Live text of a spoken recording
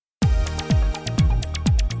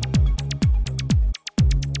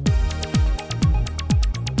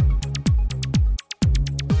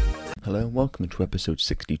Hello and welcome to episode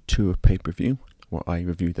 62 of Pay-Per-View, where I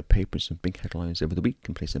review the papers and big headlines over the week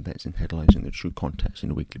and place bets in headlines in the true context in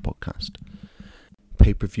a weekly podcast.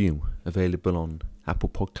 Pay-Per-View, available on Apple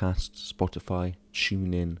Podcasts, Spotify,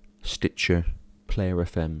 TuneIn, Stitcher, Player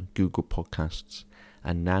FM, Google Podcasts,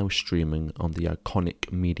 and now streaming on the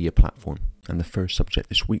Iconic Media platform. And the first subject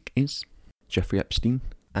this week is Jeffrey Epstein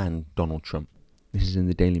and Donald Trump. This is in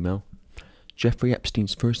the Daily Mail. Jeffrey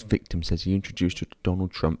Epstein's first victim says he introduced her to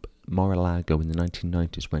Donald Trump Mar-a-Lago in the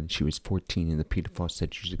 1990s when she was 14 and the paedophile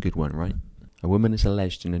said she was a good one, right? A woman is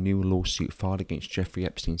alleged in a new lawsuit filed against Jeffrey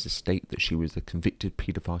Epstein's estate that she was the convicted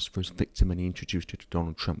paedophile's first victim and he introduced her to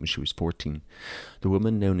Donald Trump when she was 14. The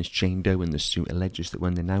woman, known as Jane Doe in the suit, alleges that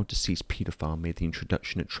when the now deceased paedophile made the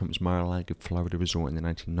introduction at Trump's Mar-a-Lago, Florida resort in the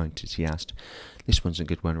 1990s, he asked, "This one's a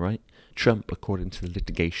good one, right?" Trump, according to the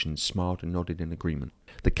litigation, smiled and nodded in agreement.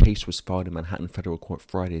 The case was filed in Manhattan Federal Court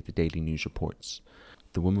Friday, the Daily News reports.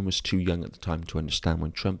 The woman was too young at the time to understand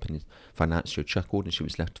when Trump and his financier chuckled and she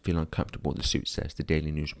was left to feel uncomfortable, the suit says, the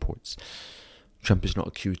Daily News reports. Trump is not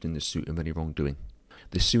accused in the suit of any wrongdoing.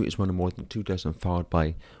 The suit is one of more than 24 filed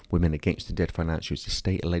by women against the dead financier's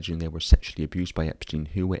estate, alleging they were sexually abused by Epstein,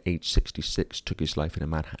 who at age 66 took his life in a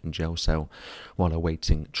Manhattan jail cell while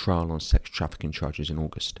awaiting trial on sex trafficking charges in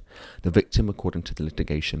August. The victim, according to the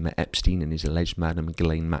litigation, met Epstein and his alleged madam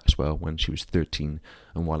Ghislaine Maxwell when she was 13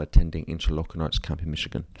 and while attending Interlochen Arts Camp in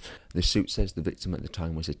Michigan. The suit says the victim at the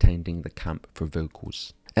time was attending the camp for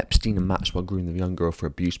vocals. Epstein and Maxwell groomed the young girl for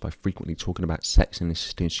abuse by frequently talking about sex and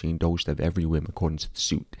insisting she indulged of every whim, according to the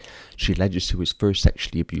suit. She alleges she was first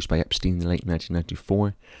sexually abused by Epstein in the late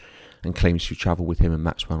 1994 and claims she travelled with him and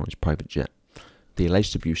Maxwell on his private jet. The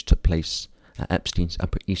alleged abuse took place at Epstein's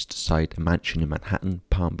Upper East Side mansion in Manhattan,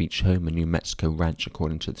 Palm Beach home and New Mexico ranch,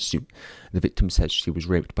 according to the suit. The victim says she was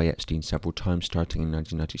raped by Epstein several times starting in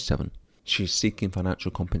 1997. She is seeking financial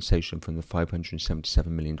compensation from the $577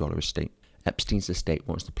 million estate. Epstein's estate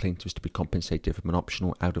wants the plaintiffs to be compensated from an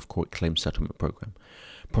optional out-of-court claim settlement program.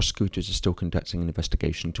 Prosecutors are still conducting an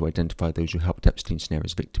investigation to identify those who helped Epstein snare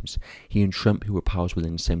his victims. He and Trump, who were pals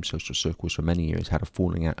within the same social circles for many years, had a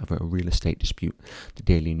falling out over a real estate dispute, the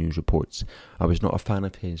Daily News reports. "I was not a fan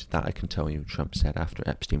of his, that I can tell you," Trump said after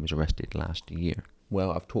Epstein was arrested last year.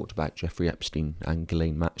 Well, I've talked about Jeffrey Epstein and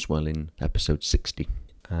Ghislaine Maxwell in episode 60,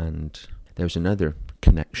 and there's another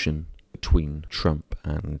connection between Trump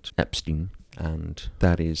and Epstein, and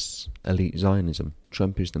that is elite Zionism.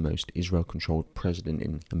 Trump is the most Israel-controlled president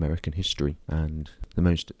in American history and the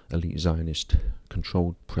most elite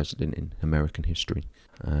Zionist-controlled president in American history.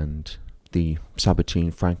 And the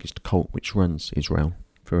Sabbatean Frankist cult, which runs Israel,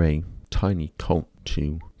 for a tiny cult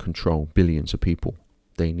to control billions of people,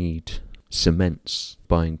 they need cements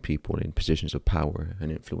bind people in positions of power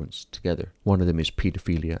and influence together. One of them is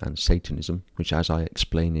paedophilia and Satanism, which, as I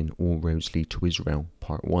explain in All Roads Lead to Israel,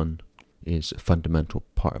 Part 1, is a fundamental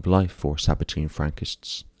part of life for Sabbatean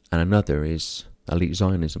Frankists. And another is elite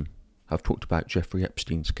Zionism. I've talked about Jeffrey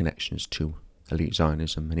Epstein's connections to elite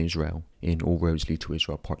Zionism and Israel in All Roads Lead to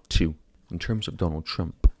Israel, Part 2. In terms of Donald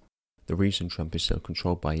Trump, the reason Trump is so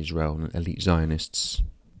controlled by Israel and elite Zionists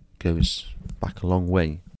goes back a long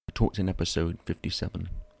way. I talked in episode 57,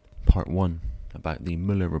 part 1, about the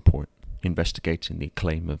Mueller report, investigating the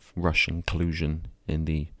claim of Russian collusion in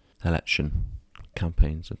the election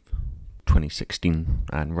campaigns of 2016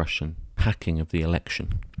 and Russian hacking of the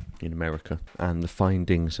election in America, and the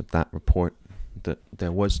findings of that report that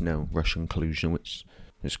there was no Russian collusion, which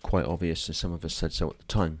is quite obvious, and some of us said so at the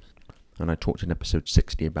time. And I talked in episode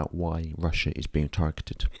 60 about why Russia is being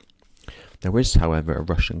targeted. There is, however, a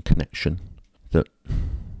Russian connection that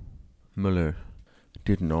Mueller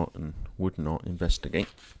did not and would not investigate.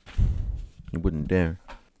 He wouldn't dare.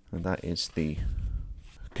 And that is the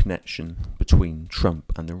connection between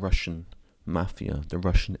Trump and the Russian mafia, the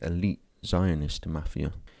Russian elite Zionist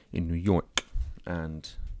mafia in New York. And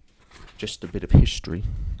just a bit of history.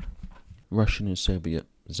 Russian and Soviet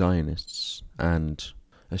Zionists and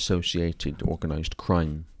associated organized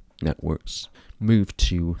crime networks moved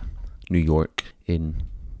to New York in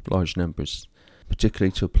large numbers,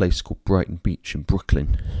 particularly to a place called Brighton Beach in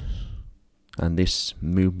Brooklyn. And this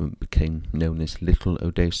movement became known as Little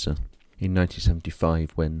Odessa in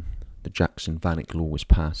 1975 when the Jackson-Vanik law was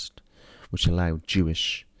passed, which allowed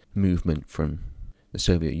Jewish movement from the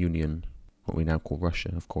Soviet Union, what we now call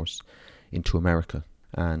Russia, of course, into America.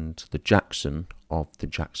 And the Jackson of the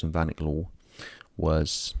Jackson-Vanik law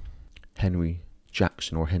was Henry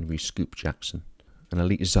Jackson, or Henry Scoop Jackson, an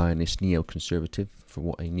elite Zionist neoconservative. For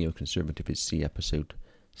what a neoconservative is, see episode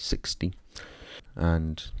 60.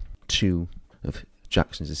 And two of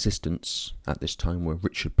Jackson's assistants at this time were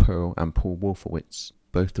Richard Pearl and Paul Wolfowitz.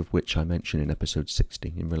 both of which I mentioned in episode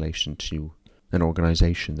 60 in relation to an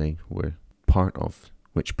organisation they were part of,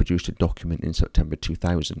 which produced a document in September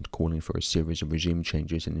 2000 calling for a series of regime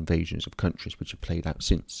changes and invasions of countries which have played out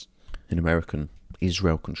since. An American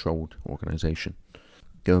Israel-controlled organisation.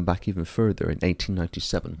 Going back even further, in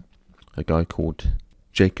 1897, a guy called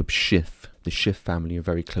Jacob Schiff. The Schiff family are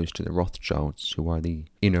very close to the Rothschilds, who are the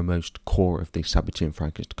innermost core of the Sabbatean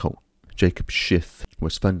Frankist cult. Jacob Schiff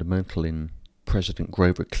was fundamental in President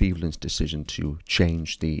Grover Cleveland's decision to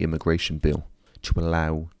change the immigration bill to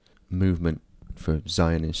allow movement for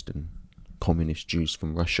Zionist and communist Jews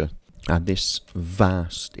from Russia. And this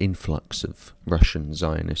vast influx of Russian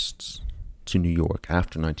Zionists to New York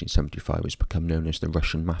after 1975 has become known as the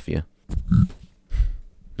Russian Mafia.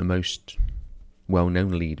 The most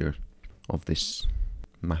well-known leader of this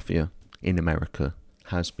mafia in America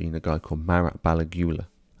has been a guy called Marat Balagula,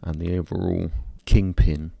 and the overall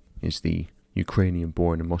kingpin is the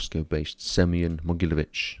Ukrainian-born and Moscow-based Semyon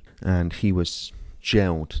Mogilevich, and he was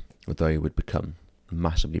jailed, although he would become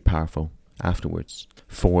massively powerful afterwards,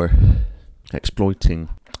 for exploiting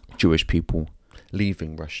Jewish people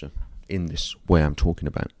leaving Russia in this way I'm talking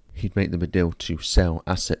about. He'd make them a deal to sell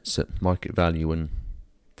assets at market value and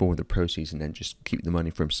for the proceeds and then just keep the money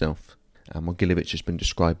for himself. Mogilevich has been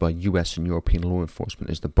described by US and European law enforcement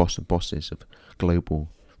as the boss of bosses of global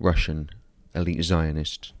Russian elite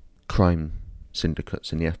Zionist crime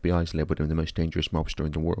syndicates, and the FBI has labelled him the most dangerous mobster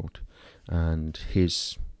in the world. And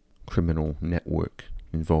his criminal network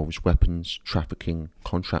involves weapons trafficking,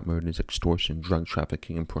 contract murders, extortion, drug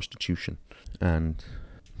trafficking and prostitution. And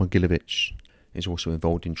Mogilevich is also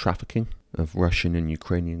involved in trafficking of Russian and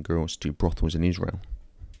Ukrainian girls to brothels in Israel.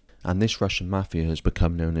 And this Russian mafia has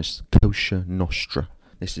become known as Cosa Nostra.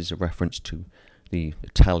 This is a reference to the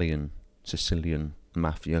Italian, Sicilian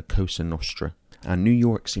mafia, Cosa Nostra. And New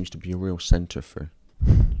York seems to be a real centre for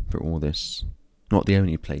all this. Not the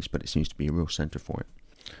only place, but it seems to be a real centre for it.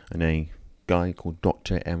 And a guy called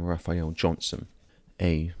Dr. M. Raphael Johnson,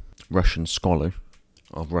 a Russian scholar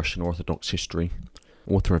of Russian Orthodox history,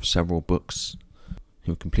 author of several books,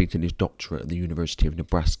 who completed his doctorate at the University of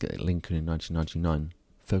Nebraska at Lincoln in 1999,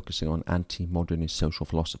 focusing on anti-modernist social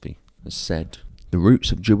philosophy, has said, "The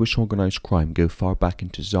roots of Jewish organized crime go far back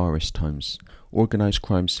into Tsarist times. Organized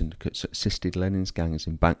crime syndicates assisted Lenin's gangs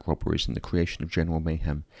in bank robberies and the creation of general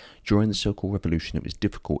mayhem. During the so-called revolution, it was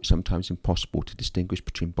difficult, sometimes impossible, to distinguish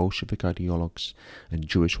between Bolshevik ideologues and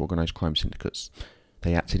Jewish organized crime syndicates.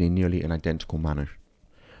 They acted in nearly an identical manner.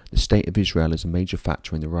 The state of Israel is a major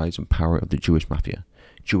factor in the rise and power of the Jewish mafia.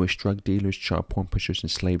 Jewish drug dealers, child porn pushers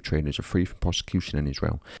and slave traders are free from prosecution in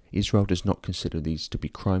Israel. Israel does not consider these to be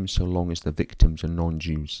crimes so long as the victims are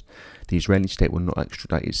non-Jews. The Israeli state will not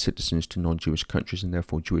extradite its citizens to non-Jewish countries, and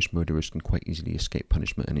therefore Jewish murderers can quite easily escape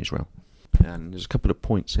punishment in Israel." And there's a couple of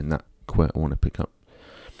points in that quote I want to pick up.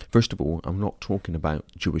 First of all, I'm not talking about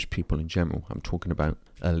Jewish people in general. I'm talking about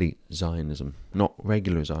elite Zionism. Not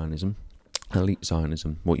regular Zionism. Elite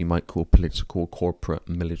Zionism, what you might call political, corporate,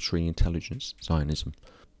 military intelligence Zionism.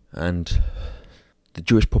 And the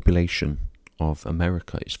Jewish population of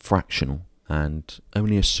America is fractional, and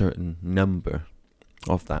only a certain number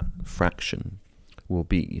of that fraction will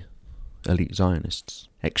be elite Zionists.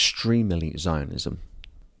 Extreme elite Zionism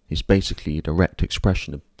is basically a direct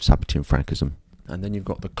expression of Sabbatean Frankism. And then you've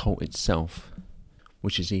got the cult itself,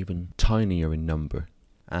 which is even tinier in number.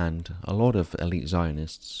 And a lot of elite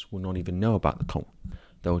Zionists will not even know about the cult.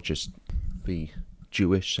 They'll just be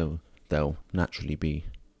Jewish, so they'll naturally be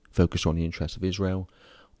focused on the interests of Israel,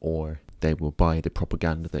 or they will buy the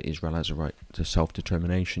propaganda that Israel has a right to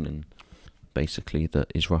self-determination, and basically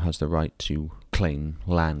that Israel has the right to claim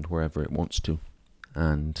land wherever it wants to.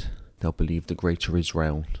 And they'll believe the Greater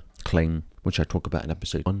Israel claim, which I talk about in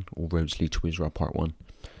episode 1, All Roads Lead to Israel, part 1.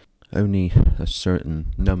 Only a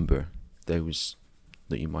certain number, those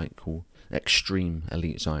that you might call extreme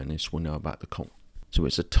elite Zionists, will know about the cult. So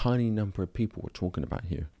it's a tiny number of people we're talking about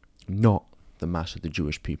here, not the mass of the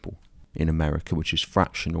Jewish people in America, which is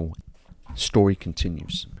fractional. Story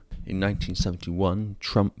continues. In 1971,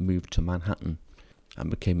 Trump moved to Manhattan and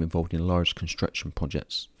became involved in large construction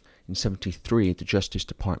projects. In 1973, the Justice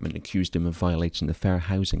Department accused him of violating the Fair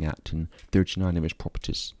Housing Act in 39 of his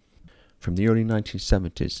properties. From the early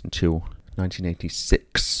 1970s until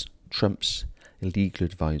 1986, Trump's legal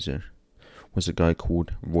advisor was a guy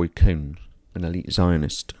called Roy Cohn, an elite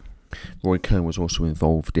Zionist. Roy Cohn was also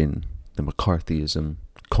involved in the McCarthyism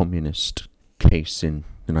communist case in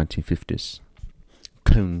the 1950s.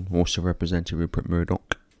 Cohn also represented Rupert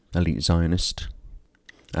Murdoch, elite Zionist,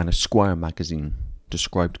 and Esquire magazine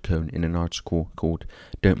described Cohn in an article called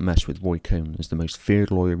 "Don't Mess with Roy Cohn" as the most feared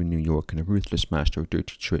lawyer in New York and a ruthless master of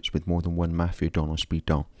dirty tricks with more than one mafia don on speed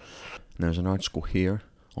dial. And there's an article here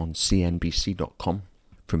on CNBC.com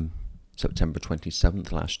from September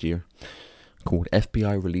 27th last year called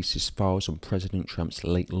 "FBI Releases Files on President Trump's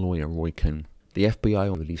Late Lawyer Roy Cohn." The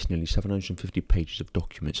FBI released nearly 750 pages of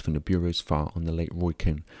documents from the Bureau's file on the late Roy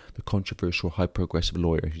Cohn, the controversial high-progressive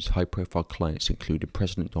lawyer whose high-profile clients included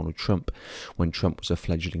President Donald Trump when Trump was a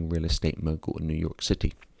fledgling real estate mogul in New York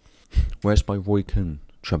City. Whereas by Roy Cohn,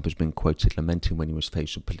 Trump has been quoted lamenting when he was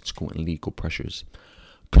faced with political and legal pressures.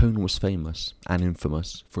 Cohn was famous and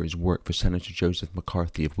infamous for his work for Senator Joseph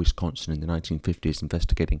McCarthy of Wisconsin in the 1950s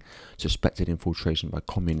investigating suspected infiltration by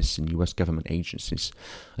communists in U.S. government agencies,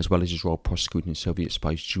 as well as his role prosecuting Soviet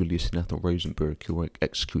spies Julius and Ethel Rosenberg, who were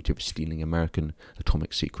executed for stealing American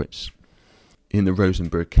atomic secrets. In the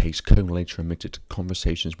Rosenberg case, Cohn later admitted to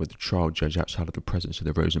conversations with the trial judge outside of the presence of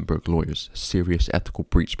the Rosenberg lawyers, a serious ethical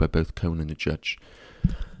breach by both Cohn and the judge.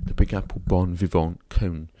 The Big Apple bon vivant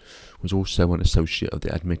Cohn was also an associate of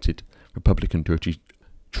the admitted Republican dirty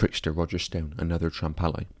trickster Roger Stone, another Trump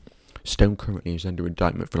ally. Stone currently is under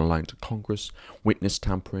indictment for lying to Congress, witness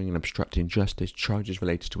tampering and obstructing justice, charges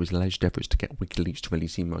related to his alleged efforts to get WikiLeaks to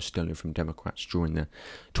release emails stolen from Democrats during the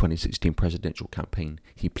 2016 presidential campaign.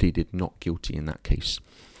 He pleaded not guilty in that case.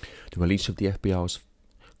 The release of the FBI's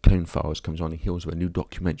Cohn files comes on the heels of a new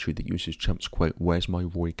documentary that uses Trump's quote, "Where's my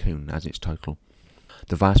Roy Cohn?" as its title.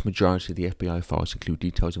 The vast majority of the FBI files include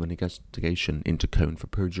details of an investigation into Cohn for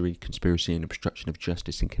perjury, conspiracy and obstruction of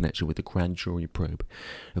justice in connection with the grand jury probe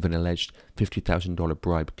of an alleged $50,000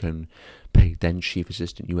 bribe Cohn paid then Chief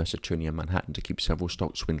Assistant U.S. Attorney in Manhattan to keep several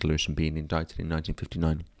stock swindlers from being indicted in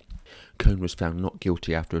 1959. Cohn was found not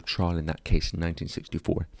guilty after a trial in that case in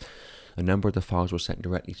 1964. A number of the files were sent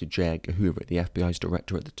directly to J. Edgar Hoover, the FBI's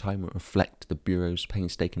director at the time, and reflect the Bureau's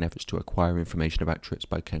painstaking efforts to acquire information about trips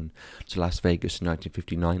by Cohn to Las Vegas in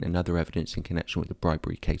 1959 and other evidence in connection with the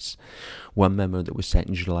bribery case. One memo that was sent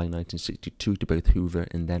in July 1962 to both Hoover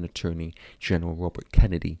and then Attorney General Robert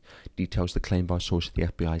Kennedy details the claim by a source of the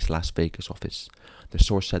FBI's Las Vegas office. The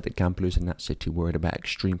source said that gamblers in that city, worried about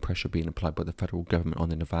extreme pressure being applied by the federal government on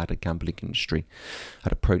the Nevada gambling industry,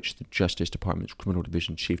 had approached the Justice Department's Criminal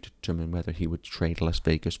Division Chief to determine whether he would trade Las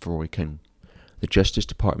Vegas for Roy Cohn. The Justice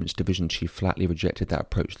Department's Division Chief flatly rejected that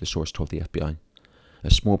approach, the source told the FBI. A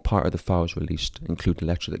small part of the files released include a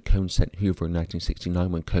letter that Cohn sent Hoover in 1969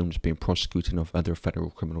 when Cohn was being prosecuted of other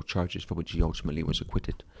federal criminal charges for which he ultimately was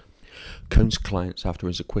acquitted. Cohn's clients after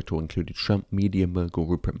his acquittal included Trump media mogul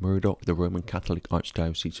Rupert Murdoch, the Roman Catholic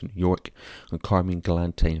Archdiocese of New York, and Carmine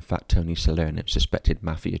Galante and Fat Tony Salerno, suspected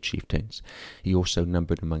mafia chieftains. He also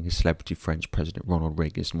numbered among his celebrity friends President Ronald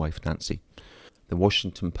Reagan's wife Nancy. The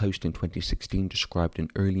Washington Post in 2016 described an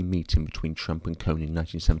early meeting between Trump and Cohn in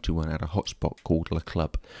 1971 at a hotspot called La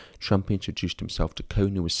Club. Trump introduced himself to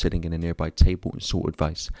Cohn, who was sitting at a nearby table, and sought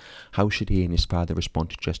advice. How should he and his father respond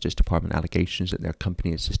to Justice Department allegations that their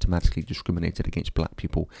company had systematically discriminated against black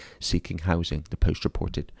people seeking housing, the Post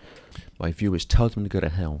reported. My viewers, tell them to go to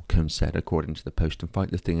hell, Cohn said, according to the Post, and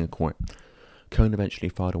fight the thing in court. Cohn eventually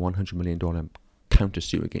filed a $100 million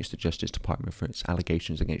countersuit against the Justice Department for its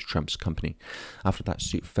allegations against Trump's company. After that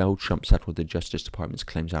suit failed, Trump settled the Justice Department's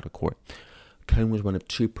claims out of court. Cohn was one of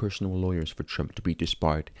two personal lawyers for Trump to be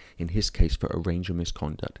disbarred, in his case for a range of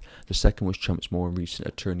misconduct. The second was Trump's more recent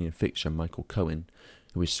attorney and fixer, Michael Cohen,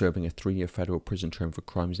 who is serving a 3-year federal prison term for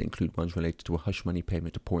crimes that include ones related to a hush money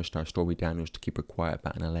payment to porn star Stormy Daniels to keep her quiet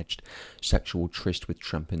about an alleged sexual tryst with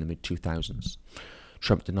Trump in the mid-2000s.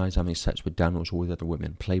 Trump denies having sex with Daniels or with other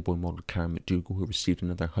women. Playboy model Karen McDougal, who received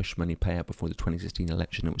another hush money payout before the 2016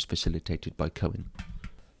 election that was facilitated by Cohen.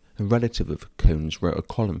 A relative of Cohn's wrote a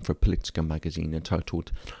column for Politico magazine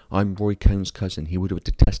entitled, "I'm Roy Cohn's cousin. He would have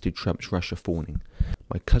detested Trump's Russia fawning.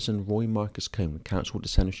 My cousin Roy Marcus Cohn, counsel to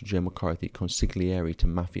Senator Joe McCarthy, consigliere to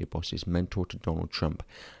mafia bosses, mentor to Donald Trump,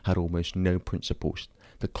 had almost no principles."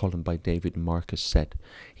 The column by David Marcus said,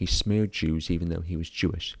 "He smeared Jews even though he was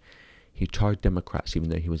Jewish. He tarred Democrats even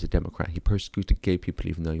though he was a Democrat. He persecuted gay people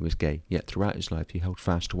even though he was gay. Yet throughout his life he held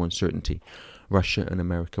fast to one certainty. Russia and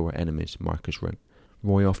America were enemies," Marcus wrote.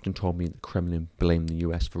 "Roy often told me that the Kremlin blamed the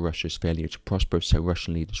US for Russia's failure to prosper, so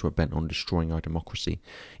Russian leaders were bent on destroying our democracy.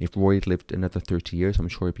 If Roy had lived another 30 years, I'm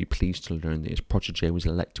sure he'd be pleased to learn that his protege was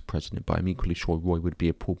elected president, but I'm equally sure Roy would be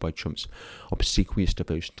appalled by Trump's obsequious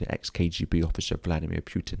devotion to ex-KGB officer Vladimir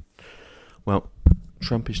Putin." Well,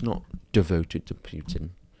 Trump is not devoted to Putin,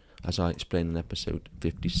 as I explain in episode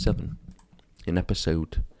 57. In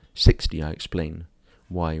episode 60, I explain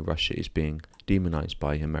why Russia is being demonized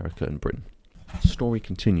by America and Britain. The story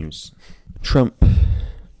continues. Trump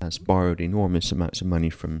has borrowed enormous amounts of money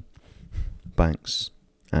from banks,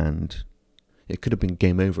 and it could have been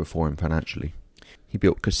game over for him financially. He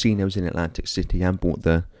built casinos in Atlantic City and bought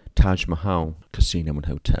the Taj Mahal Casino and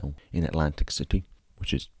Hotel in Atlantic City,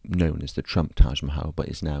 which is known as the Trump Taj Mahal, but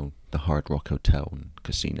is now the Hard Rock Hotel and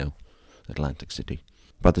Casino, Atlantic City.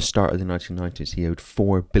 By the start of the 1990s, he owed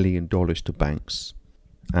 $4 billion to banks,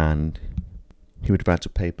 and he would have had to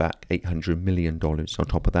pay back $800 million on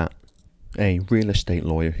top of that. A real estate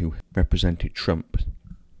lawyer who represented Trump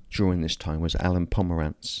during this time was Alan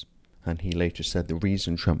Pomerantz, and he later said the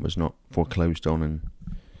reason Trump was not foreclosed on and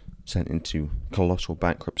sent into colossal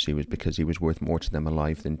bankruptcy was because he was worth more to them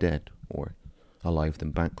alive than dead, or alive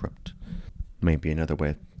than bankrupt. Maybe another way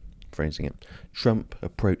of phrasing it. Trump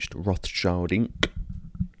approached Rothschild Inc.,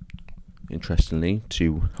 interestingly,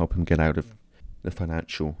 to help him get out of the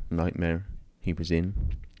financial nightmare he was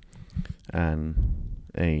in, and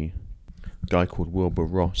a guy called Wilbur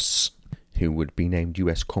Ross, who would be named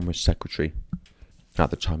US Commerce Secretary at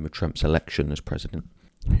the time of Trump's election as president,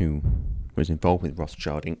 who was involved with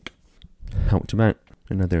Rothschild Inc., helped him out.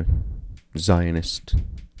 Another Zionist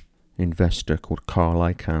investor called Carl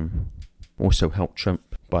Icahn also helped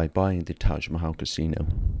Trump by buying the Taj Mahal Casino.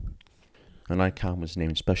 And Icahn was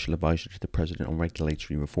named Special Advisor to the President on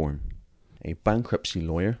Regulatory Reform. A bankruptcy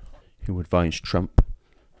lawyer who advised Trump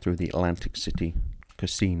through the Atlantic City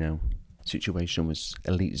Casino situation was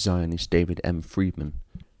elite Zionist David M. Friedman,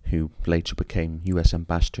 who later became US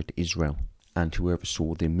Ambassador to Israel, and who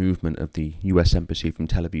oversaw the movement of the US Embassy from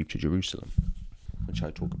Tel Aviv to Jerusalem, which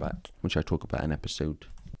I talk about in episode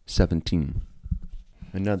 17.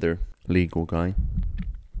 Another legal guy,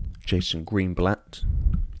 Jason Greenblatt,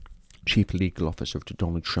 Chief Legal Officer to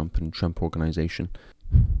Donald Trump and Trump Organization,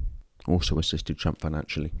 also assisted Trump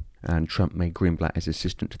financially. And Trump made Greenblatt his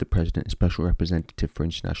assistant to the president and special representative for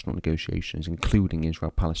international negotiations, including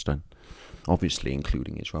Israel-Palestine. Obviously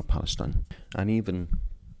including Israel-Palestine. And even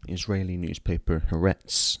Israeli newspaper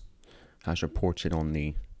Haaretz has reported on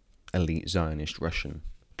the elite Zionist Russian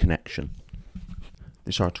connection.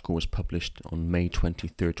 This article was published on May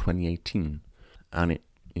 23rd, 2018, and it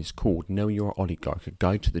is called Know Your Oligarch, a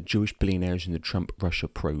guide to the Jewish billionaires in the Trump-Russia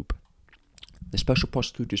probe. The Special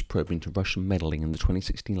Prosecutor's probe into Russian meddling in the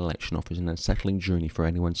 2016 election offers an unsettling journey for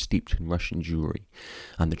anyone steeped in Russian Jewry,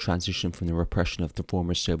 and the transition from the repression of the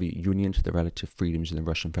former Soviet Union to the relative freedoms in the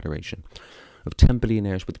Russian Federation. Of 10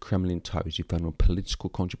 billionaires with Kremlin ties who found political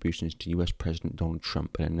contributions to US President Donald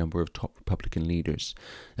Trump and a number of top Republican leaders,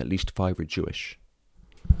 at least 5 are Jewish.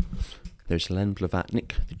 There's Len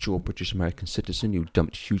Blavatnik, the dual British-American citizen who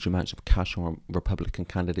dumped huge amounts of cash on Republican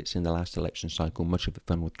candidates in the last election cycle, much of it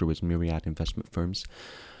funneled through his myriad investment firms.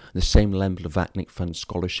 The same Len Blavatnik funds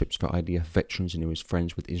scholarships for IDF veterans and who is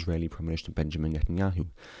friends with Israeli Prime Minister Benjamin Netanyahu.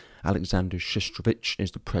 Alexander Shostakov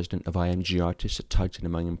is the president of IMG Artists, a titan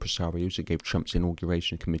among impresarios who gave Trump's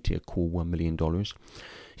inauguration committee a cool $1 million.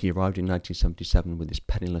 He arrived in 1977 with his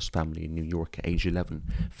penniless family in New York at age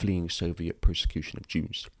 11, fleeing Soviet persecution of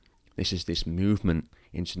Jews. This is this movement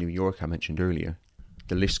into New York I mentioned earlier.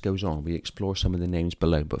 The list goes on. We explore some of the names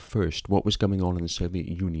below, but first, what was going on in the Soviet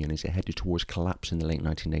Union as it headed towards collapse in the late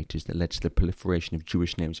 1980s that led to the proliferation of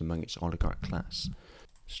Jewish names among its oligarch class?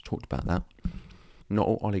 Let's talk about that. Not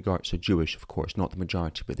all oligarchs are Jewish, of course, not the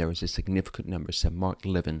majority, but there is a significant number, said Mark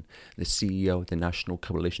Levin, the CEO of the National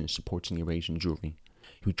Coalition Supporting Eurasian Jewry,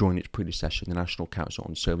 who joined its predecessor, the National Council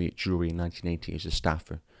on Soviet Jewry in 1980 as a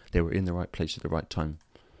staffer. They were in the right place at the right time.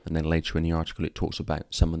 And then later in the article it talks about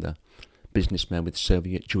some of the businessmen with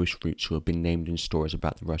Soviet Jewish roots who have been named in stories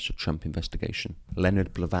about the Russia-Trump investigation.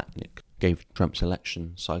 Leonard Blavatnik gave Trump's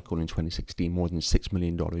election cycle in 2016 more than $6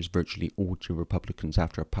 million, virtually all to Republicans,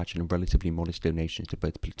 after a pattern of relatively modest donations to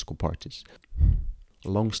both political parties.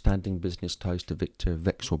 Long-standing business ties to Viktor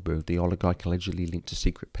Vekselberg, the oligarch allegedly linked to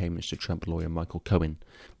secret payments to Trump lawyer Michael Cohen.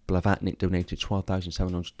 Blavatnik donated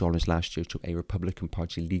 $12,700 last year to a Republican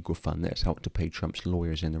Party legal fund that has helped to pay Trump's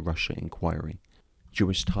lawyers in the Russia inquiry.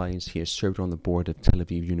 Jewish ties, he has served on the board of Tel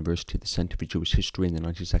Aviv University, the Center for Jewish History in the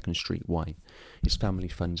 92nd Street Y. His family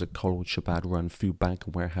funds a Kol Shabbat-run food bank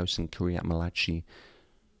and warehouse in Kiryat Malachi,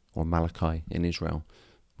 or Malachi, in Israel,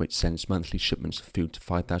 which sends monthly shipments of food to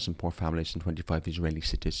 5,000 poor families in 25 Israeli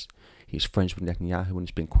cities. He is friends with Netanyahu and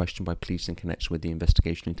has been questioned by police in connection with the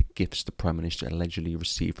investigation into gifts the Prime Minister allegedly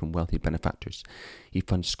received from wealthy benefactors. He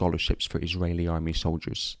funds scholarships for Israeli army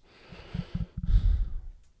soldiers.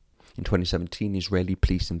 In 2017, Israeli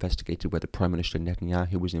police investigated whether Prime Minister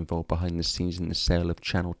Netanyahu was involved behind the scenes in the sale of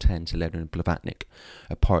Channel 10 to Leonard Blavatnik,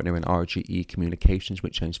 a partner in RGE Communications,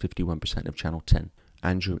 which owns 51% of Channel 10.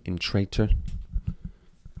 Andrew Intrater,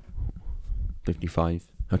 55,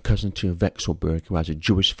 A cousin to Vekselberg, who has a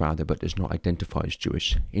Jewish father but does not identify as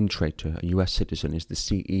Jewish. Intrator, a US citizen, is the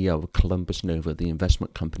CEO of Columbus Nova, the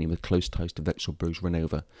investment company with close ties to Vekselberg's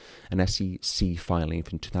Renova. An SEC filing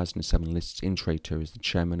from 2007 lists Intrator as the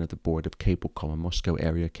chairman of the board of Cablecom, a Moscow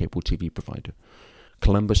area cable TV provider.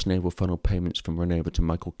 Columbus Nova funneled payments from Renova to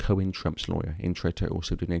Michael Cohen, Trump's lawyer. Intrator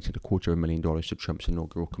also donated $250,000 to Trump's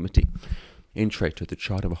inaugural committee. Intrator, the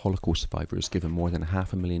child of a Holocaust survivor, has given more than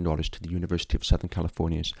 $500,000 to the University of Southern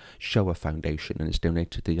California's Shoah Foundation and has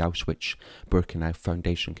donated to the Auschwitz-Birkenau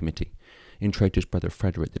Foundation Committee. Intrator's brother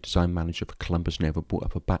Frederick, the design manager for Columbus Nova, bought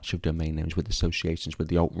up a batch of domain names with associations with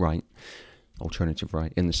the alt-right, alternative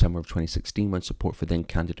right, in the summer of 2016 when support for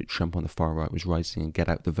then-candidate Trump on the far right was rising and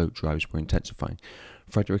get-out-the-vote drives were intensifying.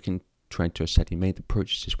 Frederick Intrator said he made the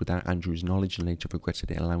purchases without Andrew's knowledge and later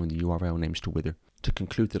regretted it, allowing the URL names to wither. To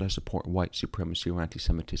conclude that I support white supremacy or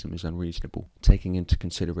anti-Semitism is unreasonable, taking into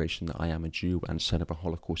consideration that I am a Jew and son of a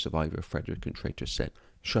Holocaust survivor, Frederick Intrator said.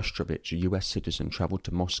 Shostrovich, a US citizen, travelled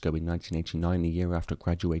to Moscow in 1989, a year after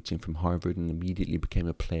graduating from Harvard, and immediately became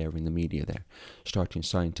a player in the media there, starting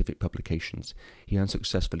scientific publications. He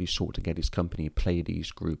unsuccessfully sought to get his company,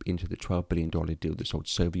 Pleiades Group, into the $12 billion deal that sold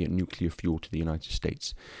Soviet nuclear fuel to the United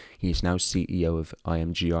States. He is now CEO of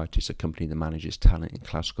IMG Artists, a company that manages talent in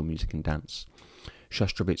classical music and dance.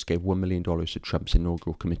 Shostrovich gave $1 million to Trump's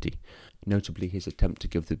inaugural committee. Notably, his attempt to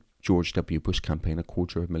give the George W. Bush campaign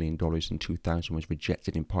 $250,000 in 2000 was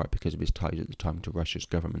rejected in part because of his ties at the time to Russia's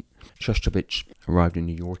government. Shostrovich arrived in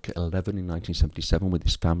New York at 11 in 1977 with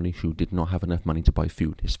his family, who did not have enough money to buy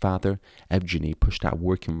food. His father, Evgeny, pushed out of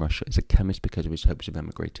work in Russia as a chemist because of his hopes of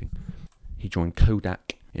emigrating. He joined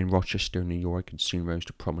Kodak in Rochester, New York, and soon rose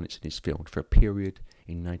to prominence in his field. For a period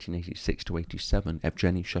in 1986 to 87,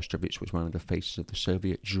 Evgeny Shostrovich was one of the faces of the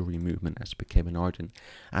Soviet Jewry movement as he became an ardent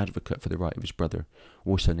advocate for the right of his brother,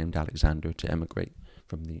 also named Alexander, to emigrate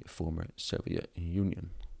from the former Soviet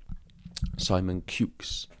Union. Simon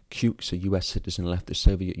Kukes. Kukes, a US citizen, left the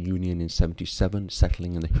Soviet Union in 1977,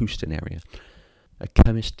 settling in the Houston area. A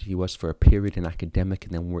chemist, he was for a period an academic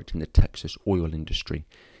and then worked in the Texas oil industry.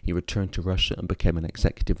 He returned to Russia and became an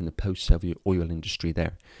executive in the post-Soviet oil industry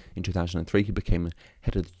there. In 2003, he became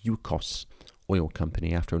head of the Yukos oil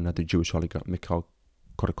company after another Jewish oligarch, Mikhail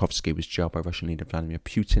Khodorkovsky, was jailed by Russian leader Vladimir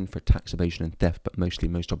Putin for tax evasion and theft, but mostly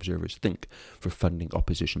most observers think for funding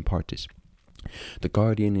opposition parties. The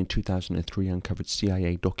Guardian in 2003 uncovered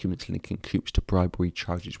CIA documents linking Kukes to bribery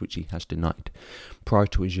charges which he has denied. Prior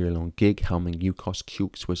to his year-long gig helming Yukos,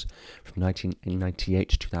 Kukes was from 1998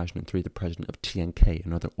 to 2003 the president of TNK,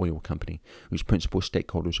 another oil company, whose principal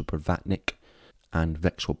stakeholders were Privatnik and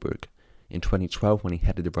Vekselberg. In 2012, when he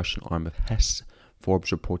headed the Russian arm of Hess,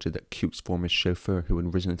 Forbes reported that Kukes' former chauffeur, who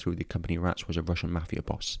had risen through the company ranks, was a Russian mafia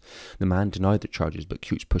boss. The man denied the charges, but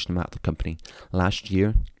Kukes pushed him out of the company. Last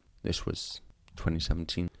year,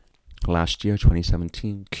 2017,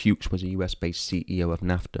 Kukes was a US-based CEO of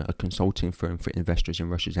NAFTA, a consulting firm for investors in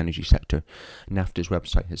Russia's energy sector. NAFTA's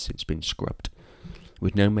website has since been scrubbed.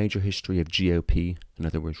 With no major history of GOP, in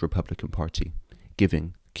other words Republican Party,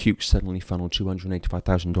 giving, Kukes suddenly funneled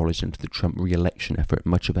 $285,000 into the Trump re-election effort,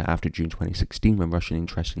 much of it after June 2016, when Russian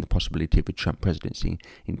interest in the possibility of a Trump presidency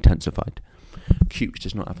intensified. Kukes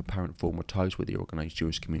does not have apparent formal ties with the organised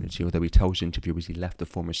Jewish community, although he tells interviewers he left the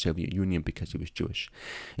former Soviet Union because he was Jewish.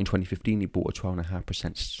 In 2015, he bought a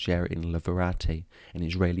 12.5% share in Leverate, an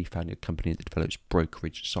Israeli-founded company that develops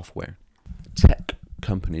brokerage software. Tech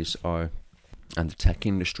companies and the tech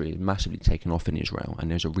industry is massively taken off in Israel,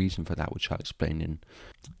 and there's a reason for that, which I'll explain in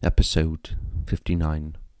episode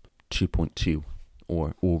 59, 2.2,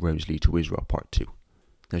 or All Roads Lead to Israel, Part 2.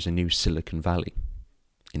 There's a new Silicon Valley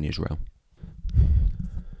in Israel.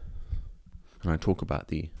 And I talk about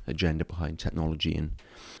the agenda behind technology in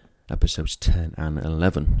episodes 10 and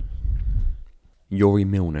 11. Yuri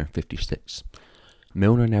Milner, 56.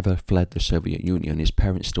 Milner never fled the Soviet Union. His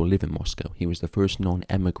parents still live in Moscow. He was the first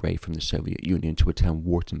non-emigre from the Soviet Union to attend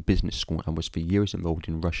Wharton Business School and was for years involved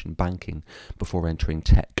in Russian banking before entering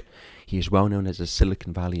tech. He is well known as a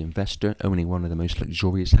Silicon Valley investor, owning one of the most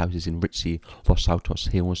luxurious houses in ritzy Los Altos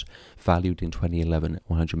Hills, valued in 2011 at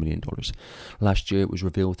 $100 million. Last year, it was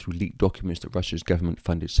revealed through leaked documents that Russia's government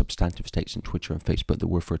funded substantive stakes in Twitter and Facebook that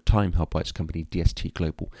were for a time held by its company DST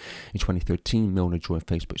Global. In 2013, Milner joined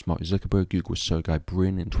Facebook's Mark Zuckerberg, Google's Sergey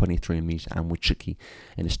Brin, and 23andMe's Anne Wojcicki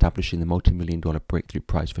in establishing the multi-million-dollar Breakthrough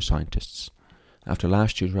Prize for Scientists. After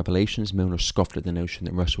last year's revelations, Milner scoffed at the notion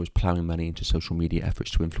that Russia was ploughing money into social media efforts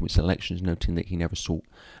to influence elections, noting that he never sought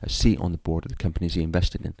a seat on the board of the companies he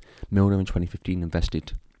invested in. Milner in 2015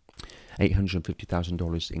 invested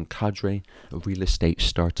 $850,000 in Cadre, a real estate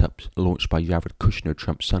startup launched by Jared Kushner,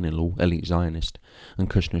 Trump's son-in-law, elite Zionist, and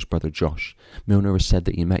Kushner's brother Josh. Milner has said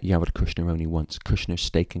that he met Jared Kushner only once. Kushner's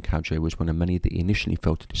stake in Cadre was one of many that he initially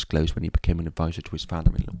failed to disclose when he became an advisor to his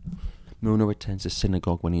father-in-law. Milner attends a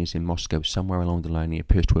synagogue when he is in Moscow. Somewhere along the line he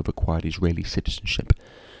appears to have acquired Israeli citizenship.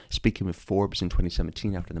 Speaking with Forbes in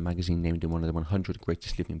 2017 after the magazine named him one of the 100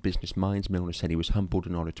 greatest living business minds, Milner said he was humbled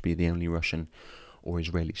and honoured to be the only Russian or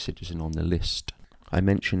Israeli citizen on the list. I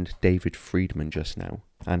mentioned David Friedman just now,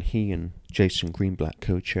 and he and Jason Greenblatt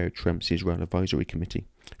co-chaired Trump's Israel Advisory Committee.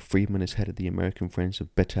 Friedman is head of the American Friends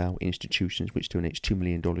of Betal Institutions, which donates $2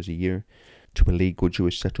 million a year to illegal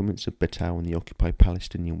Jewish settlements of Betal and the occupied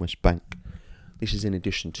Palestinian West Bank. This is in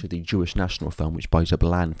addition to the Jewish National Fund, which buys up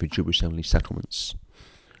land for Jewish-only settlements.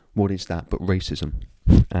 What is that but racism?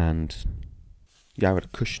 And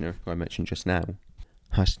Jared Kushner, who I mentioned just now,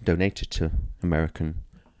 has donated to American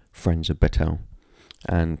Friends of Betel.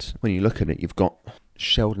 And when you look at it, you've got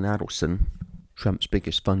Sheldon Adelson, Trump's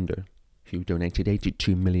biggest funder, who donated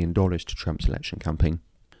 $82 million to Trump's election campaign,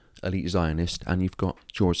 elite Zionist, and you've got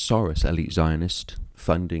George Soros, elite Zionist,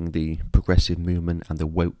 funding the progressive movement and the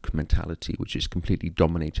woke mentality, which has completely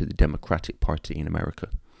dominated the Democratic Party in America.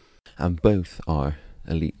 And both are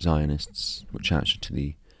elite Zionists, which answer to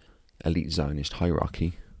the elite Zionist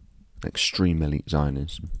hierarchy, extreme elite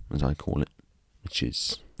Zionism, as I call it, which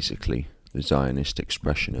is basically the Zionist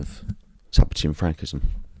expression of Sabbatean Frankism.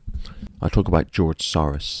 I talk about George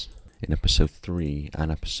Soros in episode 3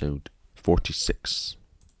 and episode 46.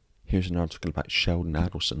 Here's an article about Sheldon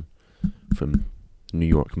Adelson from New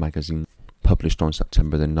York Magazine, published on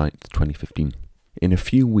September the 9th, 2015. In a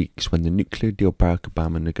few weeks, when the nuclear deal Barack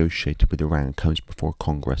Obama negotiated with Iran comes before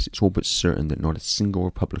Congress, it's all but certain that not a single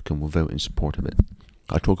Republican will vote in support of it.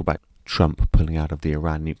 I talk about Trump pulling out of the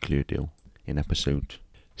Iran nuclear deal in episode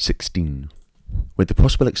 16. With the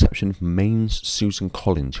possible exception of Maine's Susan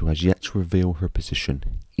Collins, who has yet to reveal her position,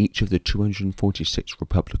 each of the 246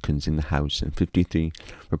 Republicans in the House and 53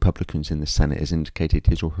 Republicans in the Senate has indicated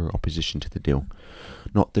his or her opposition to the deal.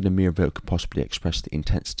 Not that a mere vote could possibly express the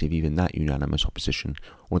intensity of even that unanimous opposition,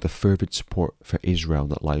 or the fervid support for Israel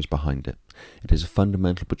that lies behind it. It is a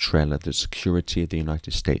fundamental betrayal of the security of the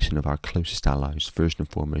United States and of our closest allies, first and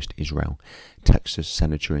foremost Israel, Texas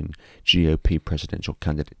Senator and GOP presidential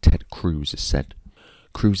candidate Ted Cruz has said.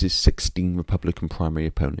 Cruz's 16 Republican primary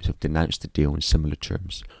opponents have denounced the deal in similar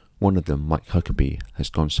terms. One of them, Mike Huckabee, has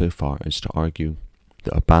gone so far as to argue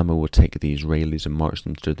that Obama will take the Israelis and march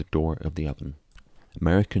them to the door of the oven.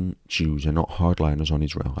 American Jews are not hardliners on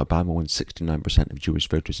Israel. Obama won 69% of Jewish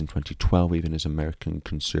voters in 2012, even as American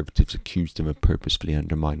conservatives accused him of purposefully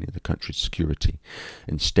undermining the country's security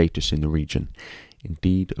and status in the region.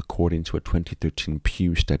 Indeed, according to a 2013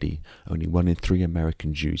 Pew study, only 1 in 3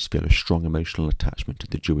 American Jews feel a strong emotional attachment to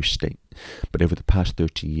the Jewish state. But over the past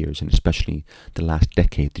 30 years, and especially the last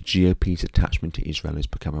decade, the GOP's attachment to Israel has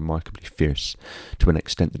become remarkably fierce, to an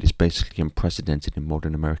extent that is basically unprecedented in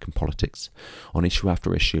modern American politics. On issue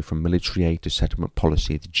after issue, from military aid to settlement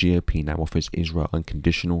policy, the GOP now offers Israel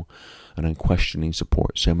unconditional and unquestioning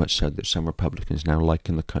support, so much so that some Republicans now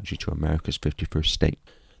liken the country to America's 51st state.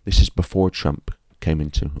 This is before Trump came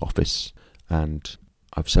into office, and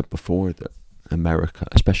I've said before that America,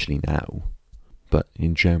 especially now, but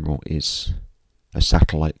in general, is a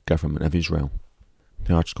satellite government of Israel.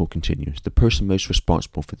 The article continues. The person most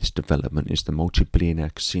responsible for this development is the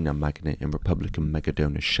multi-billionaire casino magnate and Republican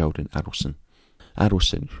megadonor Sheldon Adelson.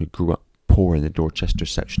 Adelson, who grew up poor in the Dorchester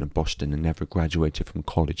section of Boston and never graduated from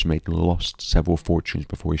college, made and lost several fortunes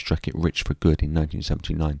before he struck it rich for good in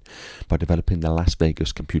 1979 by developing the Las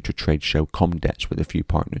Vegas computer trade show Comdex with a few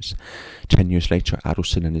partners. 10 years later,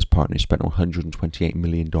 Adelson and his partners spent $128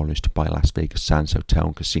 million to buy Las Vegas Sands Hotel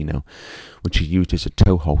and Casino, which he used as a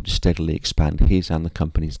toehold to steadily expand his and the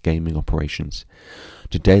company's gaming operations.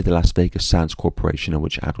 Today, the Las Vegas Sands Corporation, of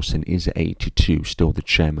which Adelson is at 82, still the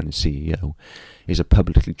chairman and CEO, is a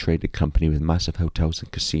publicly traded company with massive hotels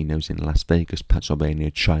and casinos in Las Vegas,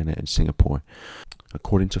 Pennsylvania, China, and Singapore.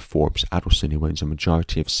 According to Forbes, Adelson, who owns a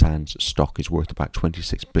majority of Sands stock, is worth about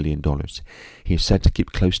 $26 billion. He is said to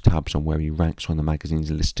keep close tabs on where he ranks on the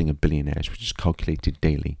magazine's listing of billionaires, which is calculated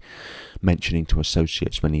daily, mentioning to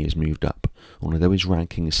associates when he has moved up, although his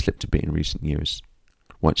ranking has slipped a bit in recent years.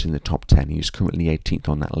 Once in the top 10, he is currently 18th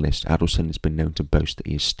on that list. Adelson has been known to boast that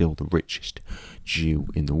he is still the richest Jew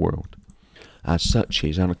in the world. As such,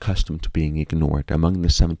 he is unaccustomed to being ignored. Among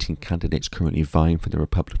the 17 candidates currently vying for the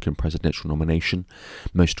Republican presidential nomination,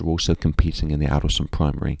 most are also competing in the Adelson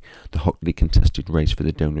primary, the hotly contested race for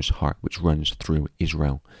the donor's heart which runs through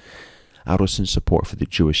Israel. Adelson's support for the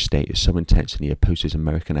Jewish state is so intense that he opposes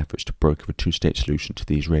American efforts to broker a two-state solution to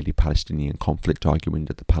the Israeli-Palestinian conflict, arguing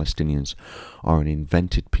that the Palestinians are an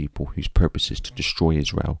invented people whose purpose is to destroy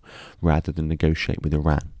Israel rather than negotiate with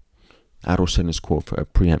Iran. Adelson has called for a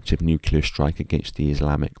preemptive nuclear strike against the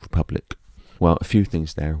Islamic Republic. Well, a few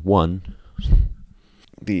things there. One,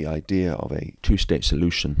 the idea of a two-state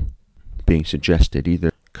solution being suggested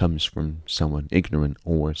either comes from someone ignorant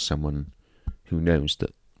or someone who knows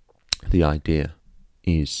that the idea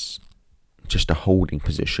is just a holding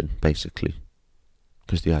position, basically.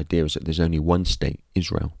 Because the idea is that there's only one state,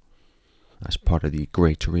 Israel, as part of the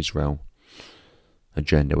Greater Israel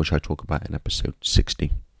agenda, which I talk about in episode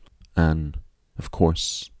 60. And, of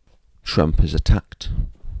course, Trump has attacked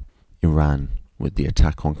Iran with the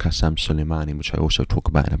attack on Qasem Soleimani, which I also talk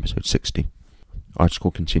about in episode 60.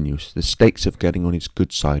 Article continues. The stakes of getting on his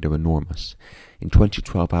good side are enormous. In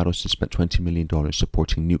 2012, Adelson spent $20 million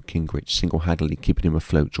supporting Newt Gingrich, single-handedly keeping him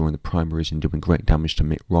afloat during the primaries and doing great damage to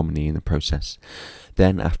Mitt Romney in the process.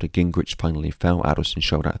 Then, after Gingrich finally fell, Adelson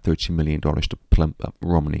shelled out $30 million to plump up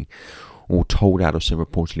Romney. All told, Adelson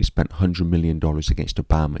reportedly spent $100 million against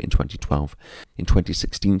Obama in 2012. In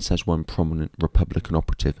 2016, says one prominent Republican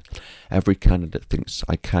operative, every candidate thinks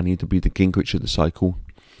I can either be the Gingrich of the cycle,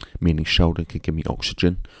 meaning Sheldon could give me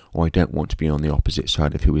oxygen, or I don't want to be on the opposite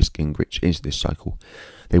side of who is Gingrich is this cycle.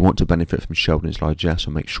 They want to benefit from Sheldon's largesse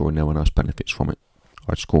or make sure no one else benefits from it.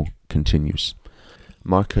 Article continues.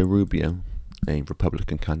 Marco Rubio, a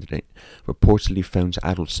Republican candidate, reportedly phones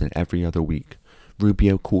Adelson every other week.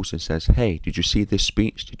 Rubio calls and says, "Hey, did you see this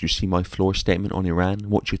speech? Did you see my floor statement on Iran?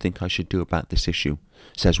 What do you think I should do about this issue?"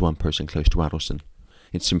 says one person close to Adelson.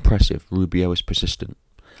 It's impressive. Rubio is persistent.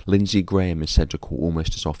 Lindsey Graham is said to call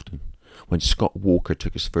almost as often. When Scott Walker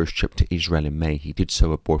took his first trip to Israel in May, he did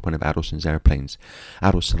so aboard one of Adelson's airplanes.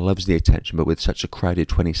 Adelson loves the attention, but with such a crowded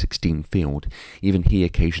 2016 field, even he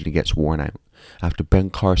occasionally gets worn out. After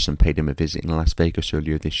Ben Carson paid him a visit in Las Vegas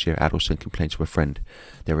earlier this year, Adelson complained to a friend,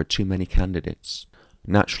 "There are too many candidates."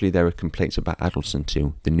 Naturally, there are complaints about Adelson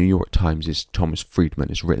too. The New York Times' Thomas Friedman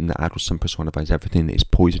has written that Adelson personifies everything that is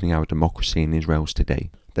poisoning our democracy in Israel's today.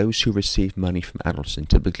 Those who receive money from Adelson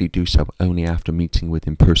typically do so only after meeting with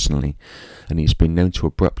him personally, and he's been known to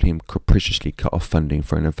abruptly and capriciously cut off funding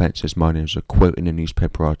for an event as minor as a quote in a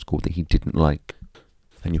newspaper article that he didn't like.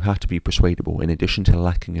 And you have to be persuadable. In addition to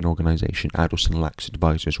lacking an organisation, Adelson lacks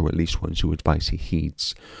advisors, or at least ones whose advice he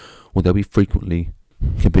heeds. Although he frequently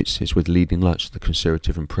kibitzes with leading lights of the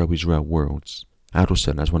conservative and pro-Israel worlds,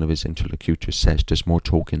 Adelson, as one of his interlocutors says, does more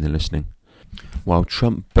talking than listening. While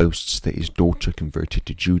Trump boasts that his daughter converted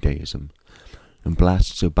to Judaism and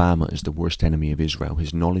blasts Obama as the worst enemy of Israel,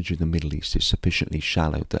 his knowledge of the Middle East is sufficiently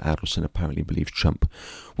shallow that Adelson apparently believes Trump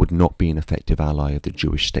would not be an effective ally of the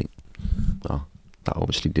Jewish state. Well, that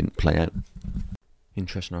obviously didn't play out.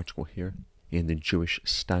 Interesting article here in the Jewish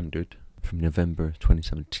Standard from November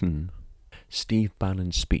 2017. Steve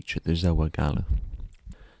Bannon's speech at the Zohar Gala.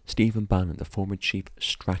 Stephen Bannon, the former chief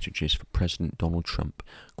strategist for President Donald Trump,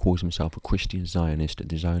 calls himself a Christian Zionist at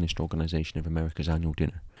the Zionist Organization of America's annual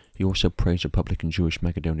dinner. He also praised Republican Jewish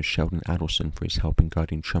megadonor Sheldon Adelson for his help in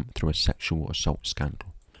guiding Trump through a sexual assault scandal.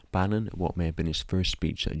 Bannon, at what may have been his first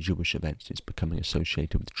speech at a Jewish event since becoming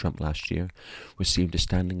associated with Trump last year, received a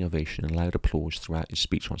standing ovation and loud applause throughout his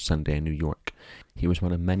speech on Sunday in New York. He was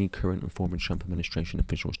one of many current and former Trump administration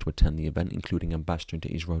officials to attend the event, including Ambassador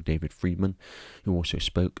to Israel David Friedman, who also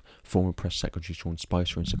spoke, former Press Secretary Sean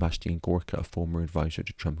Spicer, and Sebastian Gorka, a former advisor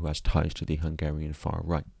to Trump who has ties to the Hungarian far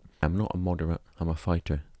right. "I'm not a moderate, I'm a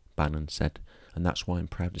fighter," Bannon said, "and that's why I'm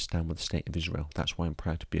proud to stand with the state of Israel. That's why I'm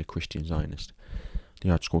proud to be a Christian Zionist." The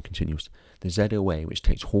article continues. The ZOA, which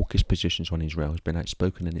takes hawkish positions on Israel, has been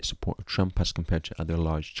outspoken in its support of Trump as compared to other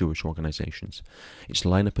large Jewish organizations. Its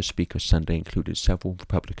lineup of speakers Sunday included several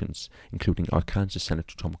Republicans, including Arkansas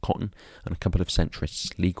Senator Tom Cotton and a couple of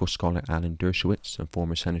centrists, legal scholar Alan Dershowitz and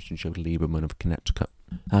former Senator Joe Lieberman of Connecticut.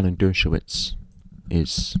 Alan Dershowitz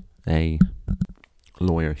is a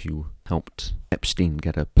lawyer who helped Epstein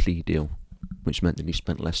get a plea deal, which meant that he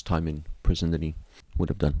spent less time in prison than he would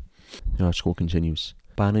have done. The article continues.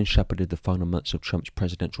 Bannon shepherded the final months of Trump's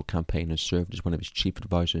presidential campaign and served as one of his chief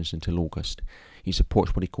advisors until August. He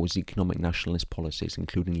supports what he calls economic nationalist policies,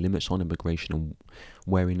 including limits on immigration and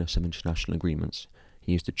wariness of international agreements.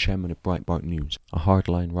 He is the chairman of Breitbart News, a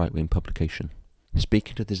hardline right-wing publication.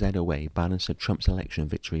 Speaking to the ZOA, Bannon said Trump's election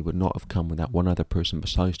victory would not have come without one other person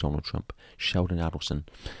besides Donald Trump, Sheldon Adelson.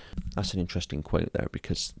 That's an interesting quote there,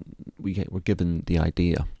 because we're given the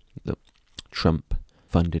idea that Trump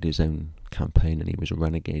funded his own campaign and he was a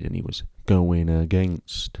renegade and he was going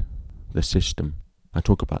against the system. I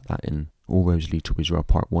talk about that in All Roads Lead to Israel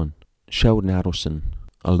Part 1. Sheldon Adelson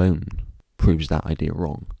alone proves that idea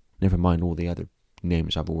wrong. Never mind all the other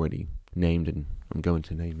names I've already named and I'm going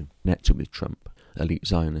to name connected with Trump, elite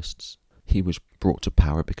Zionists. He was brought to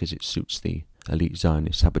power because it suits the elite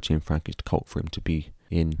Zionist Sabbatean Frankist cult for him to be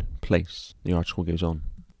in place. The article goes on.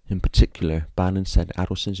 In particular, Bannon said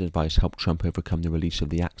Adelson's advice helped Trump overcome the release of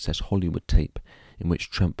the Access Hollywood tape in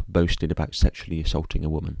which Trump boasted about sexually assaulting a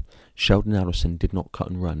woman. Sheldon Adelson did not cut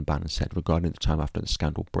and run, Bannon said, regarding the time after the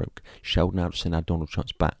scandal broke. Sheldon Adelson had Donald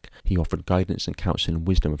Trump's back. He offered guidance and counsel and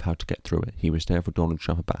wisdom of how to get through it. He was there for Donald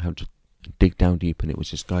Trump about how to dig down deep, and it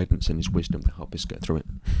was his guidance and his wisdom that helped us get through it.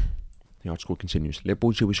 The article continues.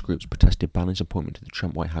 Liberal Jewish groups protested Bannon's appointment to the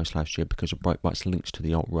Trump White House last year because of Breitbart's links to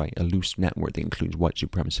the alt-right, a loose network that includes white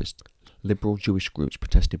supremacists. Liberal Jewish groups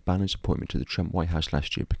protested Bannon's appointment to the Trump White House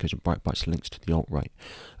last year because of Breitbart's links to the alt-right,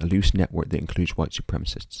 a loose network that includes white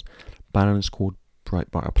supremacists. Bannon has called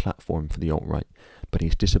Breitbart a platform for the alt-right, but he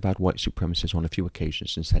has disavowed white supremacists on a few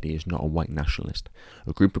occasions and said he is not a white nationalist.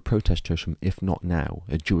 A group of protesters from If Not Now,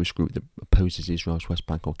 a Jewish group that opposes Israel's West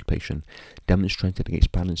Bank occupation, demonstrated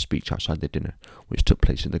against Bannon's speech outside the dinner, which took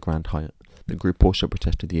place at the Grand Hyatt. The group also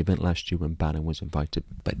protested the event last year when Bannon was invited,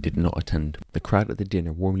 but did not attend. The crowd at the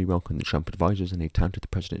dinner warmly welcomed the Trump advisors and they touted the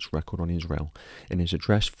president's record on Israel. In his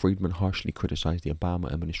address, Friedman harshly criticized the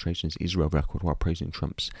Obama administration's Israel record while praising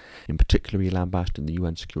Trump's. In particular, he lambasted the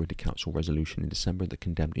UN Security Council resolution in December that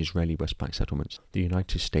condemned Israeli West Bank settlements. The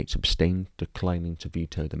United States abstained, declining to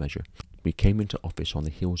veto the measure. We came into office on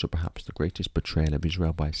the heels of perhaps the greatest betrayal of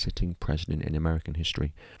Israel by a sitting president in American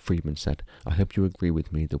history, Friedman said. I hope you agree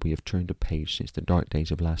with me that we have turned a page since the dark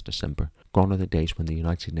days of last December. Gone are the days when the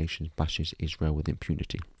United Nations bashes Israel with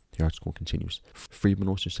impunity. The article continues. Friedman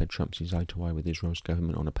also said Trump sees eye to eye with Israel's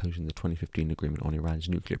government on opposing the 2015 agreement on Iran's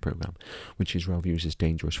nuclear program, which Israel views as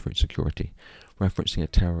dangerous for its security. Referencing a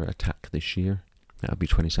terror attack this year, that would be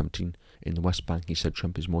 2017, in the West Bank, he said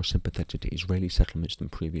Trump is more sympathetic to Israeli settlements than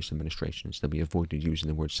previous administrations, that we avoided using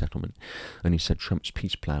the word settlement, and he said Trump's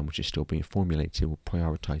peace plan, which is still being formulated, will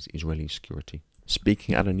prioritise Israeli security.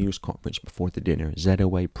 Speaking at a news conference before the dinner,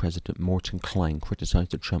 ZOA President Morton Klein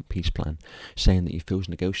criticised the Trump peace plan, saying that he feels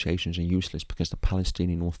negotiations are useless because the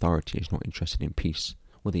Palestinian Authority is not interested in peace.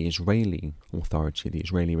 Well, the Israeli Authority, the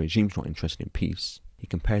Israeli regime, is not interested in peace. He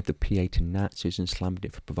compared the PA to Nazis and slammed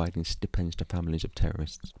it for providing stipends to families of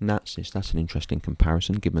terrorists. Nazis, that's an interesting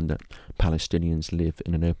comparison given that Palestinians live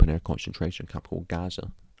in an open-air concentration camp called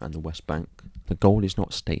Gaza and the West Bank. The goal is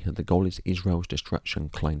not statehood, the goal is Israel's destruction,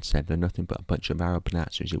 Klein said. They're nothing but a bunch of Arab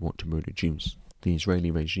Nazis who want to murder Jews. The Israeli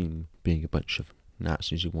regime being a bunch of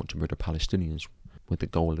Nazis who want to murder Palestinians with the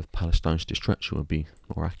goal of Palestine's destruction would be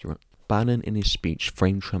more accurate. Bannon, in his speech,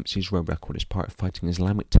 framed Trump's Israel record as part of fighting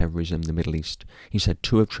Islamic terrorism in the Middle East. He said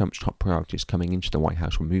two of Trump's top priorities coming into the White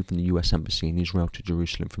House were moving the US Embassy in Israel to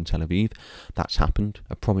Jerusalem from Tel Aviv. That's happened,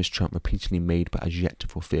 a promise Trump repeatedly made but has yet to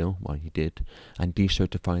fulfill, well, he did, and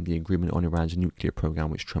decertifying the agreement on Iran's nuclear program,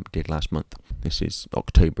 which Trump did last month. This is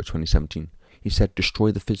October 2017. He said,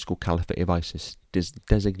 destroy the physical caliphate of ISIS,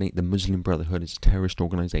 designate the Muslim Brotherhood as a terrorist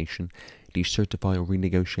organisation, decertify or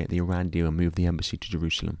renegotiate the Iran deal and move the embassy to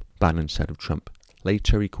Jerusalem, Bannon said of Trump.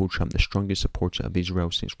 Later, he called Trump the strongest supporter of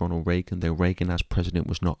Israel since Ronald Reagan, though Reagan as president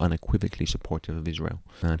was not unequivocally supportive of Israel.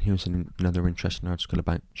 And here's another interesting article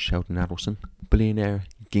about Sheldon Adelson. Billionaire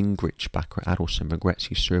Gingrich backer Adelson regrets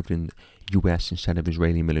he served in the US instead of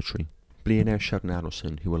Israeli military. Billionaire Sheldon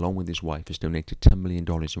Adelson, who along with his wife has donated $10 million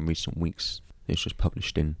in recent weeks, this was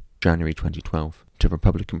published in January 2012, to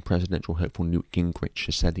Republican presidential hopeful Newt Gingrich,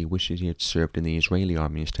 has said he wishes he had served in the Israeli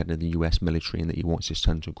army instead of the US military and that he wants his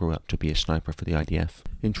son to grow up to be a sniper for the IDF.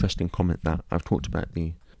 Interesting comment that. I've talked about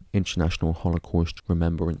the International Holocaust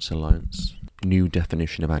Remembrance Alliance new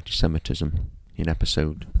definition of anti-Semitism in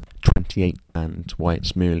episode 28 and why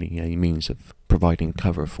it's merely a means of providing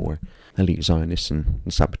cover for elite Zionists and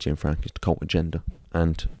the Sabbatean Frankist cult agenda.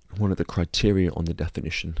 And one of the criteria on the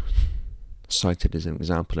definition cited as an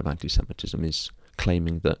example of anti-Semitism is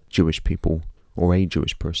claiming that Jewish people or a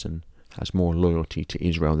Jewish person has more loyalty to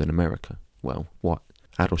Israel than America. Well, what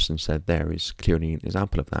Adelson said there is clearly an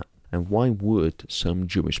example of that. And why would some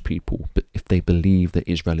Jewish people, if they believe that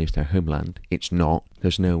Israel is their homeland, it's not.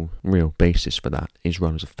 There's no real basis for that.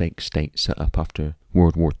 Israel is a fake state set up after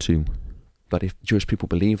World War II. But if Jewish people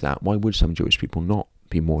believe that, why would some Jewish people not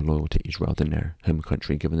be more loyal to Israel than their home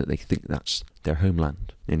country, given that they think that's their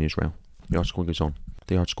homeland in Israel? The article goes on.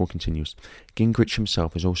 The article continues. Gingrich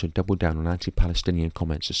himself has also doubled down on anti-Palestinian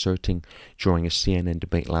comments, asserting during a CNN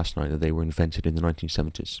debate last night that they were invented in the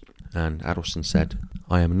 1970s. And Adelson said,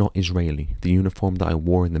 "I am not Israeli. The uniform that I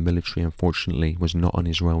wore in the military, unfortunately, was not an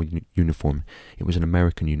Israeli uniform. It was an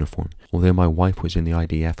American uniform. Although my wife was in the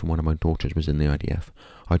IDF and one of my daughters was in the IDF.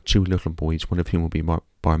 I had 2 little boys, one of whom will be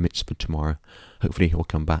bar mitzvah tomorrow. Hopefully he'll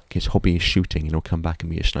come back. His hobby is shooting and he'll come back and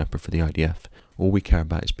be a sniper for the IDF. All we care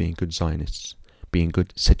about is being good Zionists, being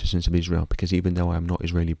good citizens of Israel, because even though I am not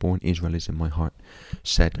Israeli born, Israel is in my heart,"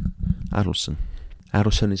 said Adelson.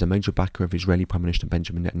 Adelson is a major backer of Israeli Prime Minister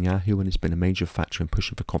Benjamin Netanyahu and has been a major factor in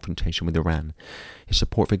pushing for confrontation with Iran. His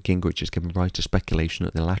support for Gingrich has given rise to speculation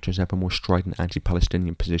that the latter's ever more strident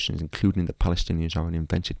anti-Palestinian positions, including that Palestinians are an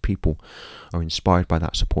invented people, are inspired by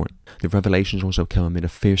that support. The revelations also come amid a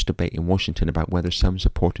fierce debate in Washington about whether some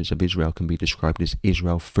supporters of Israel can be described as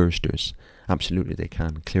Israel firsters. Absolutely they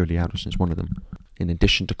can. Clearly Adelson's one of them. In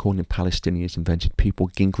addition to calling Palestinians invented people,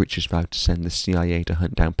 Gingrich has vowed to send the CIA to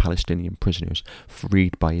hunt down Palestinian prisoners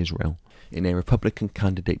freed by Israel. In a Republican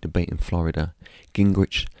candidate debate in Florida,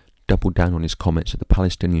 Gingrich doubled down on his comments that the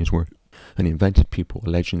Palestinians were an invented people,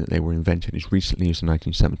 alleging that they were invented as recently as the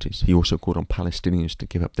 1970s. He also called on Palestinians to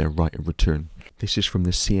give up their right of return. This is from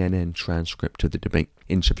the CNN transcript of the debate.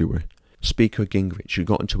 Interviewer: Speaker Gingrich, you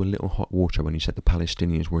got into a little hot water when you said the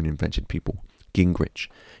Palestinians were an invented people. Gingrich: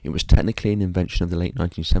 It was technically an invention of the late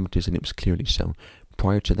 1970s and it was clearly so.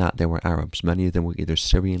 Prior to that there were Arabs. Many of them were either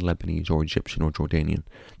Syrian, Lebanese or Egyptian or Jordanian.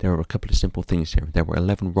 There are a couple of simple things here. There were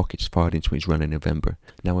 11 rockets fired into Israel in November.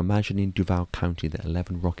 Now imagine in Duval County that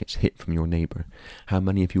 11 rockets hit from your neighbour. How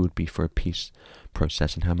many of you would be for a peace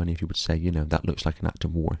process and how many of you would say, that looks like an act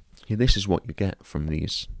of war? Yeah, this is what you get from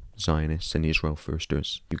these Zionists and Israel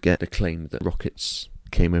firsters. You get a claim that rockets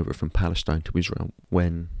came over from Palestine to Israel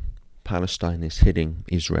when Palestine is hitting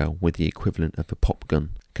Israel with the equivalent of a pop gun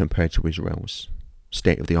compared to Israel's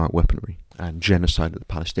state-of-the-art weaponry and genocide of the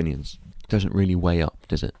Palestinians. Doesn't really weigh up,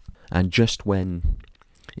 does it? And just when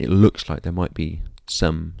it looks like there might be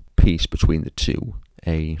some peace between the two,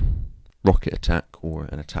 a rocket attack or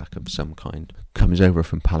an attack of some kind comes over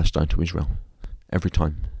from Palestine to Israel every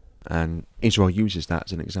time. And Israel uses that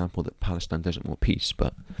as an example that Palestine doesn't want peace,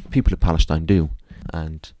 but people of Palestine do.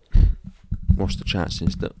 And what's the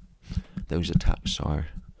chances that those attacks are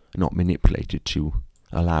not manipulated to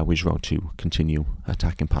allow Israel to continue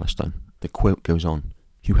attacking Palestine? The quote goes on,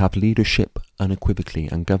 "You have leadership unequivocally,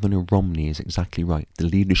 and Governor Romney is exactly right. The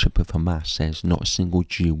leadership of Hamas says not a single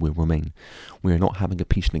Jew will remain. We are not having a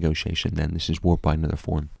peace negotiation then, this is war by another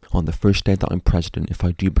form. On the first day that I'm president, if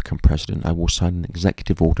I do become president, I will sign an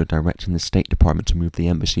executive order directing the State Department to move the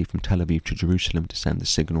embassy from Tel Aviv to Jerusalem to send the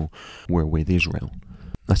signal, we're with Israel."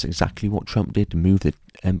 That's exactly what Trump did, to move the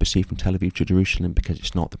embassy from Tel Aviv to Jerusalem, because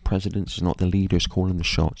it's not the presidents, it's not the leaders calling the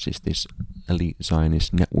shots, it's this elite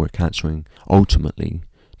Zionist network answering ultimately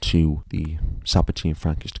to the Sabbatean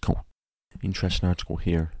Frankist cult. Interesting article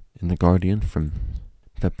here in The Guardian from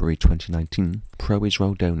February 2019.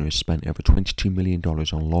 Pro-Israel donors spent over $22 million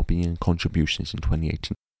on lobbying and contributions in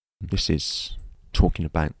 2018. This is talking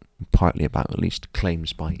about, partly about at least,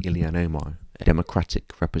 claims by Ilhan Omar, a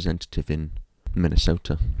Democratic representative in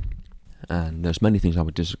Minnesota, and there's many things I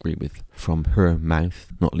would disagree with from her mouth,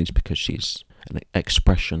 not least because she's an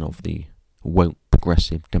expression of the woke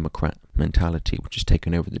progressive Democrat mentality which has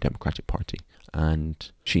taken over the Democratic Party,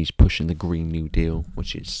 and she's pushing the Green New Deal,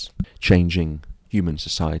 which is changing human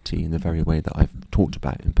society in the very way that I've talked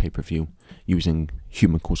about in pay-per-view, using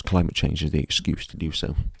human-caused climate change as the excuse to do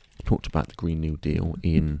so. I talked about the Green New Deal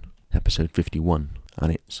in episode 51,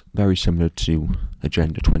 and it's very similar to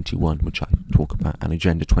Agenda 21, which I talk about, and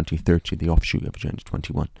Agenda 2030, the offshoot of Agenda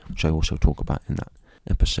 21, which I also talk about in that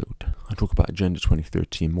episode. I talk about Agenda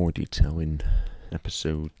 2030 in more detail in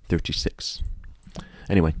episode 36.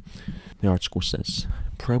 Anyway, the article says,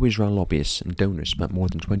 pro-Israel lobbyists and donors spent more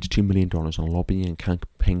than $22 million on lobbying and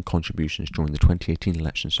campaign contributions during the 2018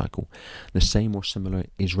 election cycle. The same or similar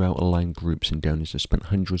Israel-aligned groups and donors have spent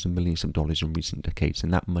hundreds of millions of dollars in recent decades,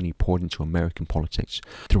 and that money poured into American politics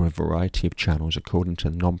through a variety of channels, according to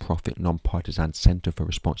the non-profit, non-partisan Center for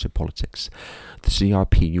Responsive Politics. The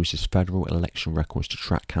CRP uses federal election records to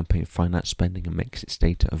track campaign finance spending and makes its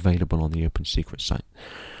data available on the Open Secret site.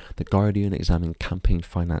 The Guardian examined campaign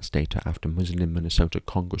finance data after Muslim Minnesota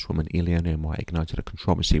Congresswoman Ilhan Omar ignited a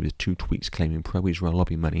controversy with 2 tweets claiming pro-Israel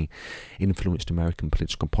lobby money influenced American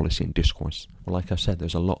political policy and discourse. Well, like I said,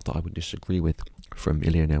 there's a lot that I would disagree with from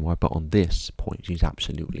Ilhan Omar, but on this point she's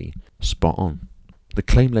absolutely spot on. The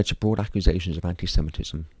claim led to broad accusations of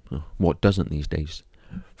anti-Semitism, what doesn't these days,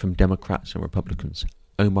 from Democrats and Republicans.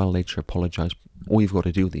 Omar later apologised. All you've got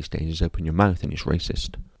to do these days is open your mouth and it's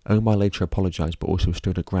racist. Omar later apologised but also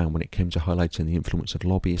stood her ground when it came to highlighting the influence of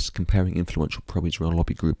lobbyists, comparing influential pro-Israel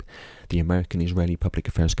lobby group, the American Israeli Public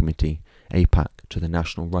Affairs Committee, AIPAC, to the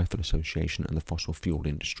National Rifle Association and the fossil fuel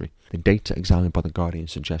industry. The data examined by The Guardian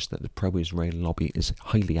suggests that the pro-Israeli lobby is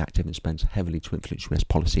highly active and spends heavily to influence US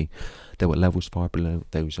policy, though at levels far below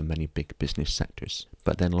those of many big business sectors.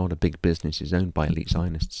 But then a lot of big business is owned by elite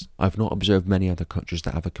Zionists. I've not observed many other countries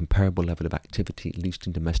that have a comparable level of activity, at least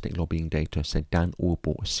in domestic lobbying data, said Dan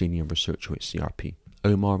Orbor, a senior researcher at CRP.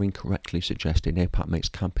 Omar incorrectly suggested AIPAC makes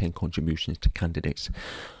campaign contributions to candidates.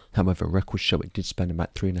 However, records show it did spend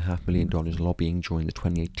about $3.5 million lobbying during the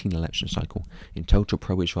 2018 election cycle. In total,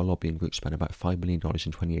 pro-Israel lobbying groups spent about $5 million in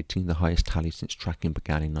 2018, the highest tally since tracking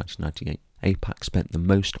began in 1998. AIPAC spent the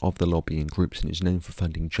most of the lobbying groups and is known for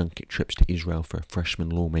funding junket trips to Israel for freshman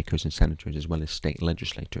lawmakers and senators as well as state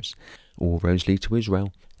legislators. All roads lead to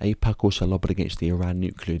Israel. AIPAC also lobbied against the Iran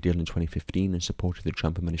nuclear deal in 2015 and supported the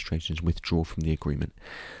Trump administration's withdrawal from the agreement.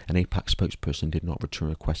 An AIPAC spokesperson did not return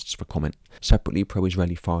requests for comment. Separately,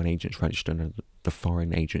 pro-Israeli foreign agents registered under the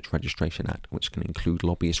Foreign Agents Registration Act, which can include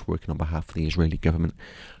lobbyists working on behalf of the Israeli government.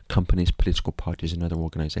 Companies, political parties and other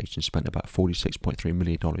organisations spent about $46.3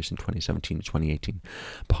 million in 2017 and 2018,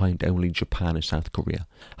 behind only Japan and South Korea.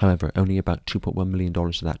 However, only about $2.1 million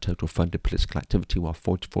of that total funded political activity, while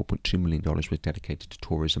 $44.2 million was dedicated to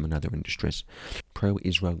tourism and other industries.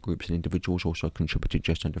 Pro-Israel groups and individuals also contributed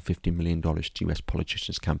just under $50 million to US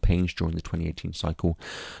politicians' campaigns during the 2018 cycle,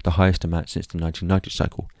 the highest amount since the 1990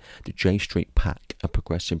 cycle. The J Street PAC, a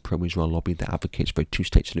progressive pro-Israel lobby that advocates for a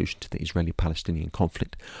two-state solution to the Israeli-Palestinian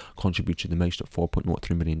conflict, contributed the most at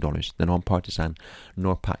 $4.03 million. The non-partisan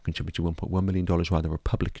NORPAC contributed $1.1 million, while the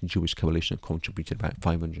Republican Jewish Coalition contributed about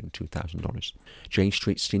 $502,000. J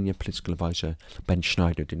Street's senior political advisor Ben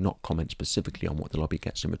Schneider did not comment specifically on what the lobby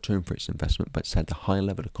gets in return for its investment, but said the high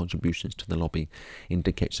level of contributions to the lobby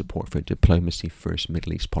indicate support for a diplomacy-first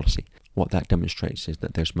Middle East policy. What that demonstrates is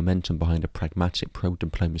that there's momentum behind a pragmatic,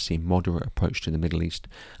 pro-diplomacy, moderate approach to the Middle East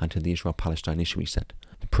and to the Israel-Palestine issue, he said.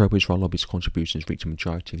 The pro-Israel lobby's contributions reach a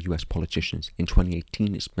majority of US politicians. In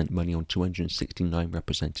 2018, it spent money on 269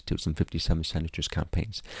 representatives and 57 senators'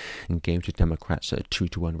 campaigns and gave to Democrats at a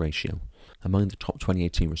 2-to-1 ratio. Among the top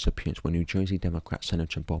 2018 recipients were New Jersey Democrat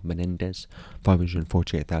Senator Bob Menendez,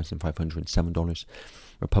 $548,507,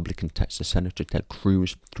 Republican Texas Senator Ted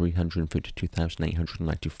Cruz,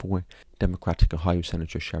 $352,894, Democratic Ohio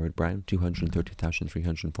Senator Sherrod Brown,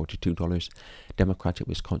 $230,342, Democratic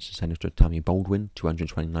Wisconsin Senator Tammy Baldwin,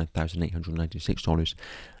 $229,896,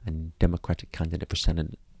 and Democratic candidate for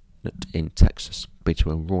Senate in Texas,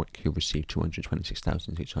 Beto O'Rourke, who received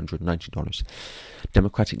 $226,690.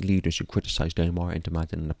 Democratic leaders who criticised Omar and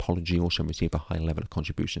demanded an apology also received a high level of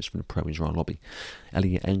contributions from the pro-Israel lobby.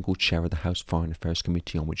 Elliot Engel, chair of the House Foreign Affairs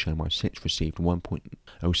Committee on which Omar sits, received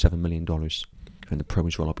 $1.07 million from the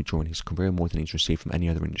pro-Israel lobby during his career, more than he's received from any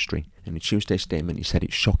other industry. In a Tuesday statement, he said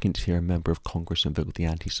it's shocking to hear a member of Congress invoke the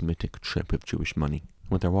anti-Semitic trip of Jewish money.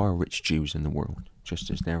 Well, there are rich Jews in the world,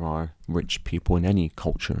 just as there are rich people in any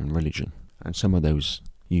culture and religion. And some of those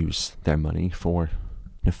use their money for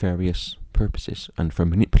nefarious purposes and for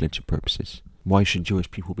manipulative purposes. Why should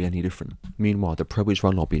Jewish people be any different? Meanwhile, the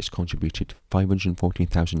pro-Israel lobby has contributed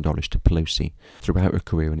 $514,000 to Pelosi throughout her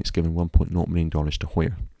career, and it's given $1.0 million to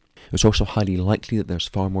Hoyer. It's also highly likely that there's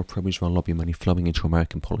far more pro-Israel lobby money flowing into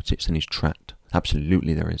American politics than is tracked.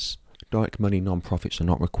 Absolutely there is. Dark money non-profits are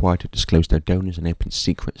not required to disclose their donors, and Open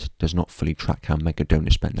Secrets does not fully track how mega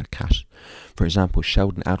donors spend their cash. For example,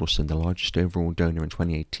 Sheldon Adelson, the largest overall donor in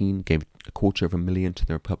 2018, gave $250,000 to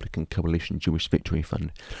the Republican Coalition Jewish Victory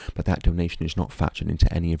Fund, but that donation is not factored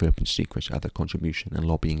into any of Open Secrets' other contribution and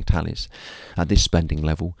lobbying tallies. At this spending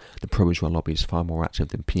level, the pro-Israel lobby is far more active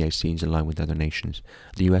than PACs in line with other nations.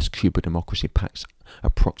 The US Cuba Democracy Pact's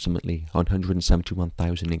approximately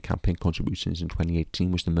 $171,000 in campaign contributions in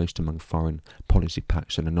 2018 was the most among foreign policy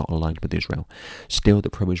PACs that are not aligned with Israel. Still, the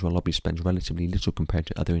pro-Israel lobby spends relatively little compared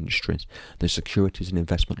to other industries. The Securities and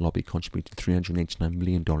Investment Lobby contributed $389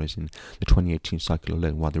 million in the 2018 cycle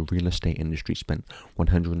alone, while the real estate industry spent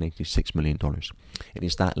 $186 million. It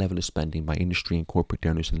is that level of spending by industry and corporate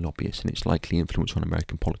donors and lobbyists, and its likely influence on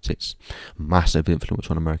American politics, massive influence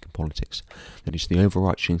on American politics, that is the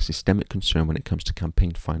overarching systemic concern when it comes to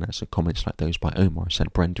campaign finance. And comments like those by Omar,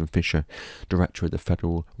 said Brendan Fisher, director of the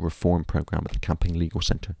Federal Reform Program at the Campaign Legal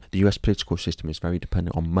Center. The US political system is very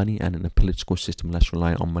dependent on money, and in a political system less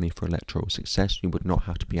reliant on money for electoral success, you would not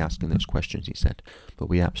have to be asking those questions, he said. But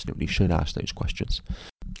we absolutely should ask those questions.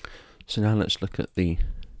 So now let's look at the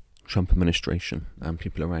Trump administration and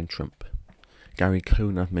people around Trump. Gary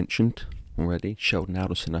Cohn I've mentioned. already. Sheldon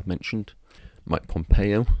Adelson I've mentioned. Mike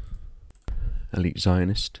Pompeo, elite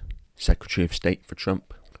Zionist, Secretary of State for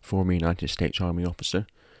Trump, former United States Army officer,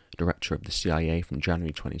 director of the CIA from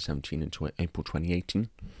January 2017 until April 2018.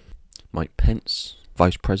 Mike Pence,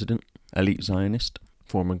 Vice President, elite Zionist,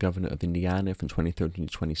 former governor of Indiana from 2013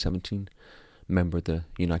 to 2017, member of the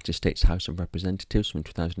United States House of Representatives from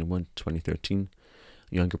 2001 to 2013,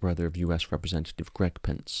 younger brother of US Representative Greg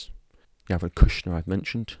Pence. Jared Kushner I've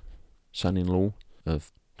mentioned, son-in-law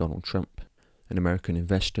of Donald Trump, an American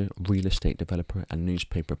investor, real estate developer and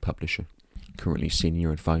newspaper publisher, currently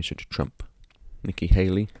senior advisor to Trump. Nikki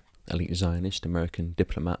Haley, elite Zionist, American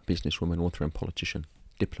diplomat, businesswoman, author and politician.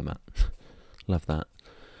 Diplomat. Love that.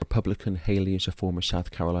 Republican, Haley is a former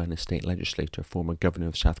South Carolina state legislator, former governor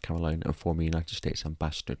of South Carolina and former United States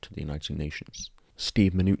ambassador to the United Nations.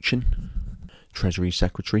 Steve Mnuchin, Treasury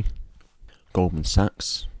Secretary, Goldman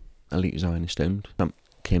Sachs, elite Zionist owned. Trump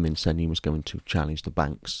came in saying he was going to challenge the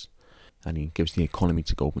banks, and he gives the economy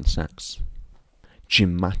to Goldman Sachs.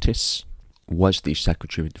 Jim Mattis was the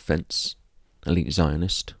Secretary of Defense, elite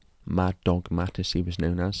Zionist. Mad Dog Mattis he was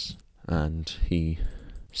known as, and he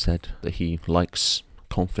said that he likes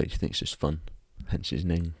conflict, he thinks it's fun, hence his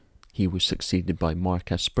name. He was succeeded by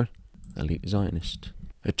Mark Esper, elite Zionist.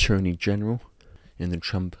 Attorney General in the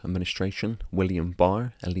Trump administration, William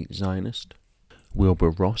Barr, elite Zionist.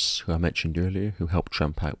 Wilbur Ross, who I mentioned earlier, who helped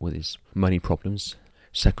Trump out with his money problems,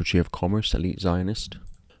 Secretary of Commerce, elite Zionist.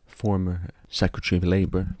 Former Secretary of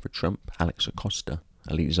Labour for Trump, Alex Acosta,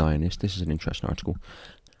 elite Zionist. This is an interesting article.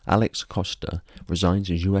 Alex Acosta resigns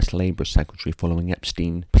as US Labour Secretary following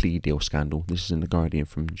Epstein plea deal scandal. This is in The Guardian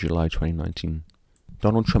from July 2019.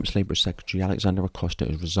 Donald Trump's Labour Secretary Alexander Acosta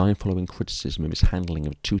has resigned following criticism of his handling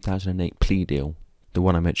of a 2008 plea deal, the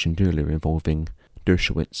one I mentioned earlier involving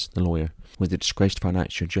Dershowitz, the lawyer, with the disgraced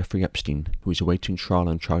financier Jeffrey Epstein, who is awaiting trial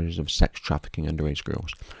on charges of sex trafficking underage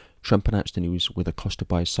girls. Trump announced the news with Acosta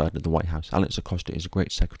by his side at the White House. Alex Acosta is a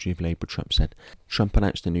great Secretary of Labour, Trump said. Trump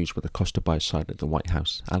announced the news with Acosta by his side at the White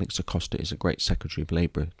House. Alex Acosta is a great Secretary of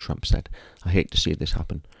Labour, Trump said. I hate to see this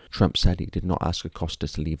happen. Trump said he did not ask Acosta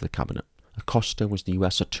to leave the cabinet. Acosta was the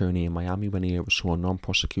US attorney in Miami when he oversaw a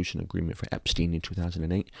non-prosecution agreement for Epstein in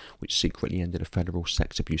 2008, which secretly ended a federal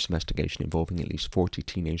sex abuse investigation involving at least 40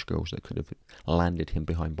 teenage girls that could have landed him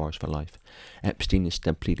behind bars for life. Epstein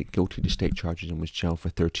instead pleaded guilty to state charges and was jailed for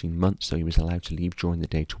 13 months, so he was allowed to leave during the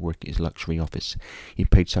day to work at his luxury office. He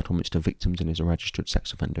paid settlements to victims and is a registered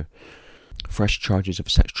sex offender. Fresh charges of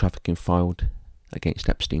sex trafficking filed against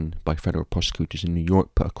Epstein by federal prosecutors in New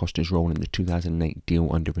York put Acosta's role in the 2008 deal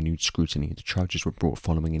under renewed scrutiny. The charges were brought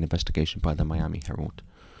following an investigation by the Miami Herald.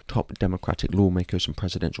 Top Democratic lawmakers and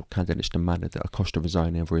presidential candidates demanded that Acosta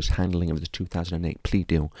resign over his handling of the 2008 plea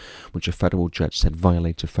deal, which a federal judge said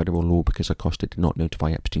violated federal law because Acosta did not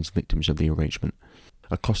notify Epstein's victims of the arrangement.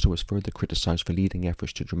 Acosta was further criticized for leading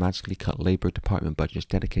efforts to dramatically cut Labour Department budgets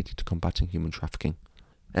dedicated to combating human trafficking.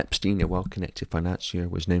 Epstein, a well-connected financier,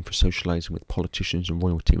 was known for socialising with politicians and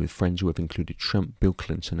royalty, with friends who have included Trump, Bill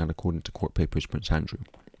Clinton and, according to court papers, Prince Andrew.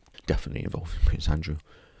 Definitely involved in Prince Andrew.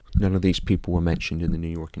 None of these people were mentioned in the New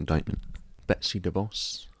York indictment. Betsy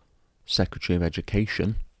DeVos, Secretary of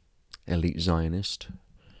Education, elite Zionist.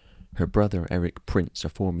 Her brother, Eric Prince, a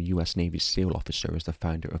former US Navy SEAL officer, is the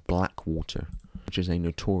founder of Blackwater, which is a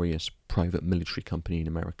notorious private military company in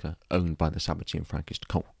America owned by the Sabbatean and Frankist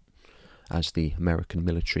cult, as the American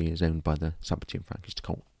military is owned by the Sabbatean and Frankist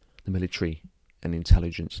cult. The military and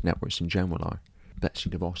intelligence networks in general are. Betsy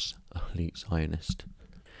DeVos, elite Zionist,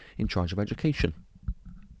 in charge of education.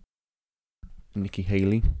 Nikki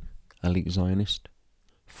Haley, elite Zionist,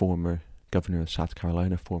 former governor of South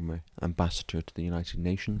Carolina, former ambassador to the United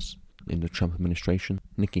Nations in the Trump administration.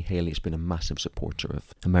 Nikki Haley has been a massive supporter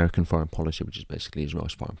of American foreign policy, which is basically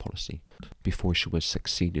Israel's foreign policy, before she was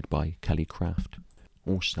succeeded by Kelly Craft,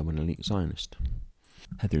 also an elite Zionist.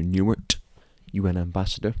 Heather Nauert, UN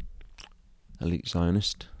ambassador, elite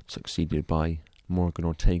Zionist, succeeded by Morgan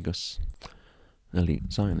Ortagus,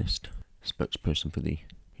 elite Zionist, spokesperson for the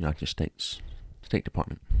United States State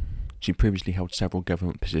Department. She previously held several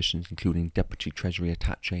government positions, including Deputy Treasury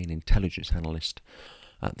Attaché and Intelligence Analyst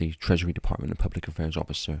at the Treasury Department and Public Affairs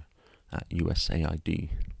Officer at USAID,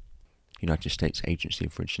 United States Agency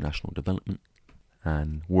for International Development,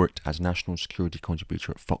 and worked as National Security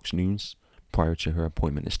Contributor at Fox News prior to her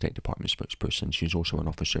appointment as State Department spokesperson. She is also an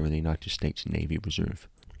officer in the United States Navy Reserve.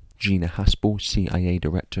 Gina Haspel, CIA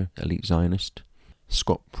Director, elite Zionist.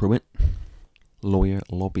 Scott Pruitt, lawyer,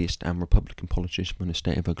 lobbyist and Republican politician from the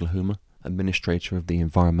state of Oklahoma, administrator of the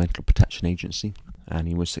Environmental Protection Agency, and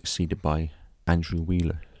he was succeeded by Andrew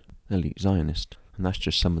Wheeler, elite Zionist. And that's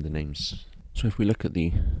just some of the names. So if we look at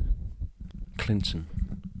the Clinton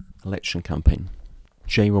election campaign.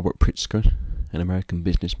 J. Robert Pritzker, an American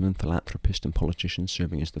businessman, philanthropist and politician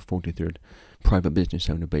serving as the 43rd private business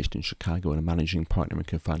owner based in Chicago and a managing partner and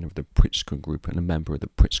co-founder of the Pritzker Group and a member of the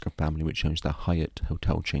Pritzker family which owns the Hyatt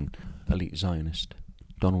hotel chain, elite Zionist.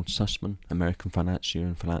 Donald Sussman, American financier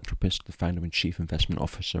and philanthropist, the founder and chief investment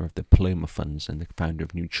officer of the Paloma Funds and the founder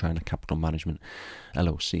of New China Capital Management,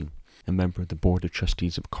 LLC. A member of the board of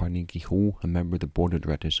trustees of Carnegie Hall, a member of the board of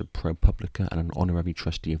directors of ProPublica, and an honorary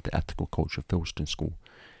trustee of the Ethical Culture Philston School.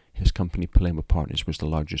 His company, Paloma Partners, was the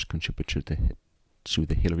largest contributor to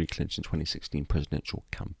the Hillary Clinton 2016 presidential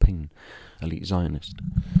campaign, elite Zionist.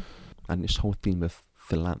 And this whole theme of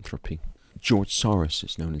philanthropy. George Soros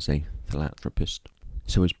is known as a philanthropist.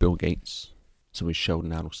 So is Bill Gates. So is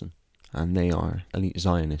Sheldon Adelson. And they are elite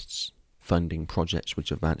Zionists, funding projects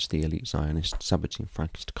which advance the elite Zionist Sabbatean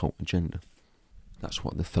Frankist cult agenda. That's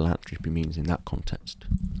what the philanthropy means in that context.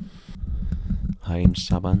 Haim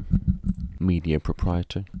Saban, media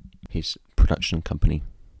proprietor, his production company,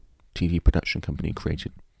 TV production company,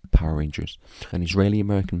 created Power Rangers. An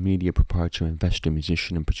Israeli-American media proprietor, investor,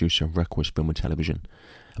 musician and producer of records, film and television.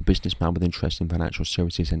 A businessman with interest in financial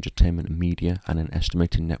services, entertainment and media, and an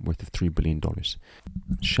estimated net worth of $3 billion.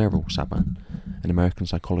 Sheryl Saban, an American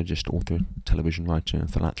psychologist, author, television writer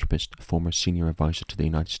and philanthropist, a former senior advisor to the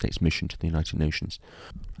United States Mission to the United Nations.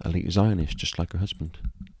 Elite Zionist, just like her husband.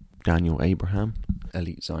 Daniel Abraham,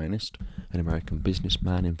 elite Zionist, an American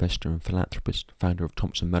businessman, investor and philanthropist, founder of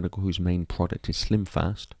Thompson Medical, whose main product is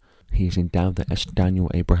SlimFast. He has endowed the S. Daniel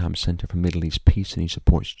Abraham Center for Middle East Peace and he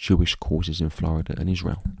supports Jewish causes in Florida and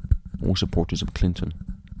Israel. All supporters of Clinton.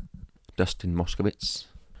 Dustin Moskovitz,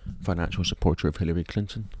 financial supporter of Hillary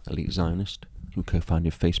Clinton, elite Zionist, who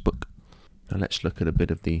co-founded Facebook. Now let's look at a bit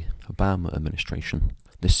of the Obama administration.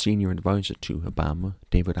 The senior advisor to Obama,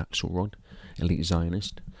 David Axelrod, elite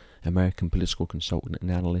Zionist, American political consultant and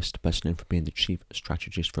analyst, best known for being the chief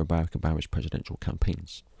strategist for Barack Obama's presidential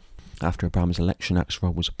campaigns. After Obama's election,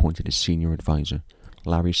 Axelrod was appointed as senior advisor.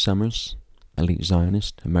 Larry Summers, elite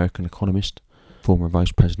Zionist, American economist, former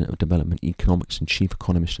vice president of development economics and chief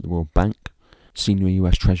economist at the World Bank, senior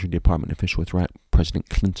U.S. Treasury Department official throughout President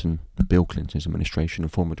Bill Clinton's administration,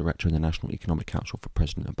 and former director of the National Economic Council for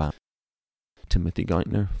President Obama. Timothy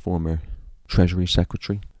Geithner, former Treasury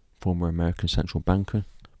Secretary, former American central banker,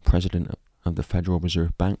 president of the Federal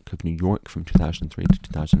Reserve Bank of New York from 2003 to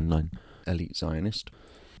 2009, elite Zionist.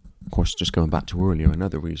 Of course, just going back to earlier,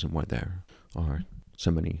 another reason why there are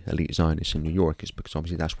so many elite Zionists in New York is because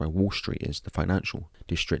obviously that's where Wall Street is, the financial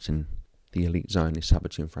district, and the elite Zionist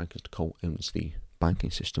Sabbatean Frankist cult owns the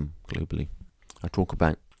banking system globally. I talk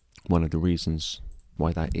about one of the reasons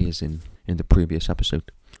why that is in the previous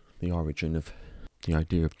episode, the origin of the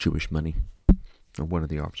idea of Jewish money, or one of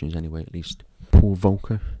the origins anyway at least. Paul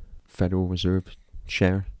Volcker, Federal Reserve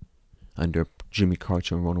Chair under Jimmy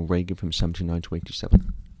Carter and Ronald Reagan from 1979 to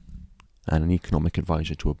 87. And an economic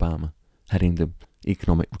advisor to Obama, heading the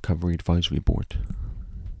Economic Recovery Advisory Board.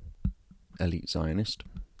 Elite Zionist.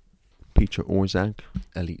 Peter Orszag,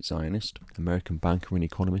 elite Zionist, American banker and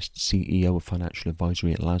economist, CEO of financial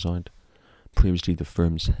advisory at Lazard, previously the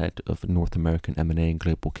firm's head of North American M&A and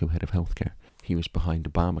global co-head of healthcare. He was behind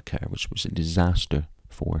Obamacare, which was a disaster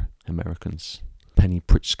for Americans. Penny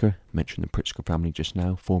Pritzker, mentioned the Pritzker family just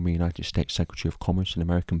now, former United States Secretary of Commerce, an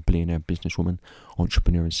American billionaire businesswoman,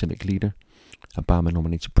 entrepreneur and civic leader. Obama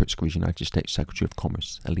nominated Pritzker as United States Secretary of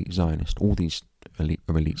Commerce, elite Zionist. All these are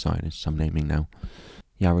elite Zionists I'm naming now.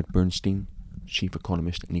 Yared Bernstein, Chief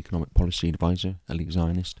Economist and Economic Policy Advisor, elite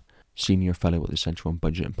Zionist. Senior Fellow at the Center on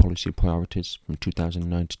Budget and Policy Priorities. From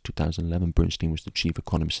 2009 to 2011, Bernstein was the Chief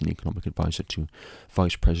Economist and Economic Advisor to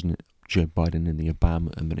Vice President Joe Biden in the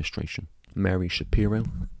Obama administration. Mary Shapiro,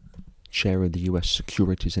 Chair of the U.S.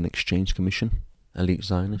 Securities and Exchange Commission, elite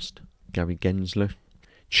Zionist. Gary Gensler,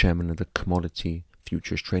 Chairman of the Commodity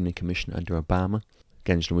Futures Trading Commission under Obama.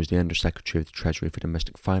 Gensler was the Undersecretary of the Treasury for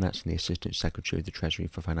Domestic Finance and the Assistant Secretary of the Treasury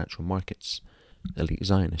for Financial Markets, elite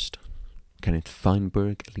Zionist. Kenneth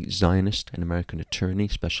Feinberg, elite Zionist, an American attorney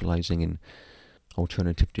specializing in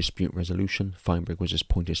alternative dispute resolution. Feinberg was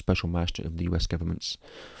appointed Special Master of the U.S. government's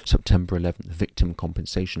September 11th Victim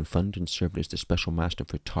Compensation Fund and served as the Special Master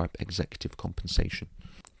for TARP Executive Compensation.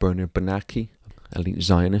 Bernard Bernanke, elite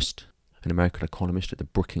Zionist, an American economist at the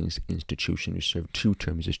Brookings Institution who served 2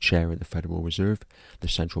 terms as chair of the Federal Reserve, the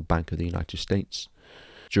central bank of the United States.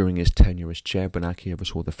 During his tenure as chair, Bernanke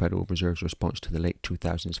oversaw the Federal Reserve's response to the late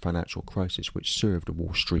 2000s financial crisis, which served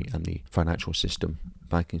Wall Street and the financial system,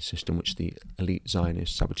 banking system, which the elite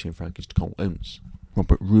Zionist Sabbatean Frankist cult owns.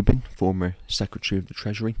 Robert Rubin, former Secretary of the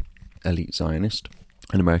Treasury, elite Zionist.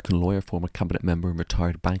 an American lawyer, former cabinet member and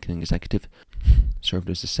retired banking executive, served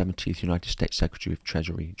as the 70th United States Secretary of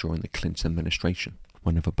Treasury during the Clinton administration,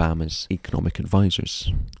 one of Obama's economic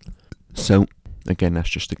advisors. So, again, that's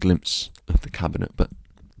just a glimpse of the cabinet, but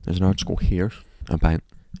there's an article here about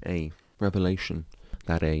a revelation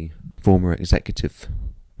that a former executive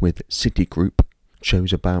with Citigroup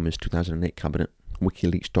chose Obama's 2008 cabinet.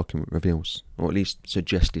 WikiLeaks document reveals, or at least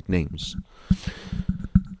suggested names.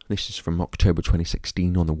 This is from October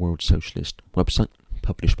 2016 on the World Socialist website,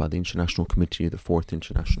 published by the International Committee of the Fourth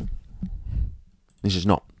International. This is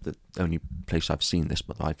not the only place I've seen this,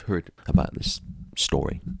 but I've heard about this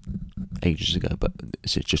story ages ago, but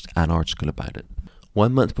this is just an article about it.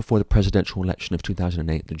 1 month before the presidential election of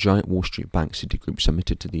 2008, the giant Wall Street bank Citigroup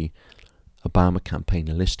submitted to the Obama campaign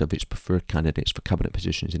a list of its preferred candidates for cabinet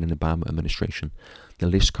positions in an Obama administration. The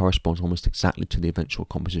list corresponds almost exactly to the eventual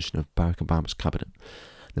composition of Barack Obama's cabinet.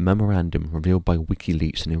 The memorandum, revealed by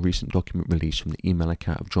WikiLeaks in a recent document released from the email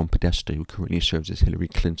account of John Podesta, who currently serves as Hillary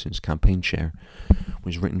Clinton's campaign chair,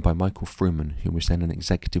 was written by Michael Fruman, who was then an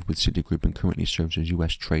executive with Citigroup and currently serves as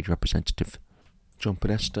U.S. Trade Representative. John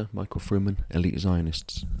Podesta, Michael Fruman, elite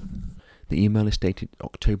Zionists. The email is dated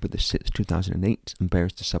October the 6th, 2008, and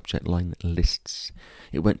bears the subject line lists.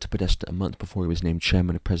 It went to Podesta a month before he was named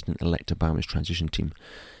chairman of President-elect Obama's transition team.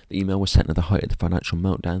 The email was sent at the height of the financial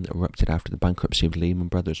meltdown that erupted after the bankruptcy of Lehman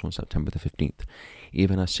Brothers on September the 15th.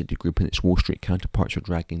 Even as Citigroup and its Wall Street counterparts were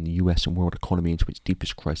dragging the US and world economy into its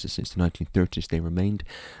deepest crisis since the 1930s, they remained,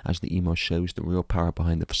 as the email shows, the real power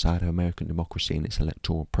behind the facade of American democracy and its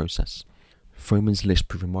electoral process. Fruman's list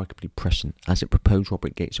proved remarkably prescient. As it proposed,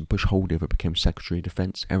 Robert Gates and Bush Holdover became Secretary of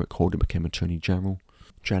Defense, Eric Holder became Attorney General,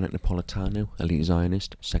 Janet Napolitano, elite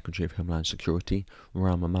Zionist, Secretary of Homeland Security,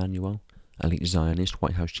 Rahm Emanuel, elite Zionist,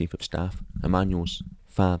 White House Chief of Staff. Emanuel's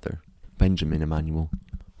father, Benjamin Emanuel,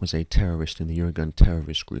 was a terrorist in the Irgun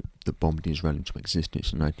terrorist group that bombed Israel into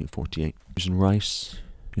existence in 1948. Susan Rice,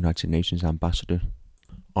 United Nations Ambassador,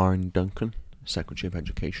 Arne Duncan, Secretary of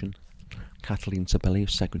Education, Kathleen Sebelius,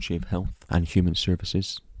 Secretary of Health and Human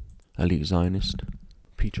Services, elite Zionist,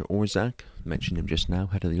 Peter Orszag, mentioned him just now,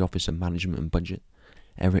 Head of the Office of Management and Budget,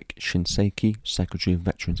 Eric Shinseki, Secretary of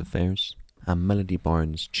Veterans Affairs, and Melody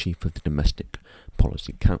Barnes, Chief of the Domestic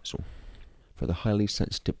Policy Council. For the highly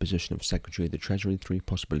sensitive position of Secretary of the Treasury, 3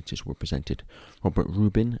 possibilities were presented: Robert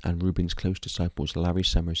Rubin and Rubin's close disciples Larry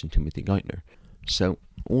Summers and Timothy Geithner. So,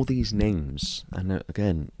 all these names, and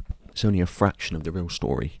again, it's only a fraction of the real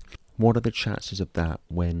story. What are the chances of that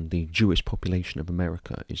when the Jewish population of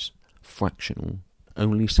America is fractional?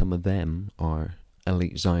 Only some of them are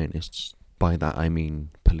elite Zionists. By that I mean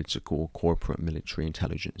political, corporate, military,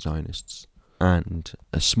 intelligence Zionists. And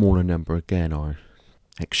a smaller number again are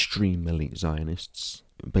extreme elite Zionists.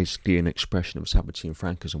 Basically an expression of Sabbatean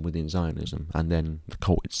Frankism within Zionism. And then the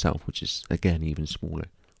cult itself, which is again even smaller.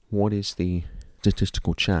 What is the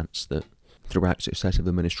statistical chance that throughout successive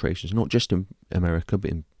administrations, not just in America but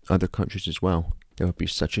in other countries as well, there would be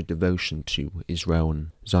such a devotion to Israel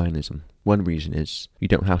and Zionism? One reason is you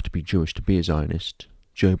don't have to be Jewish to be a Zionist.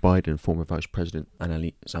 Joe Biden, former vice president and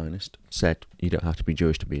elite Zionist, said you don't have to be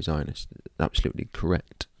Jewish to be a Zionist. Absolutely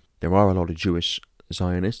correct. There are a lot of Jewish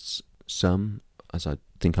Zionists. Some, as I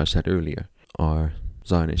think I said earlier, are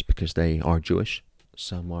Zionists because they are Jewish.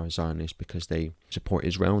 Some are Zionists because they support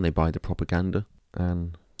Israel and they buy the propaganda.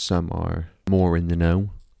 And some are more in the know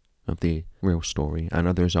of the real story, and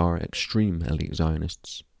others are extreme elite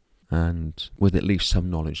Zionists, and with at least some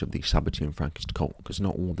knowledge of the Sabbatean Frankist cult, because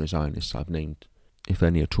not all the Zionists I've named, if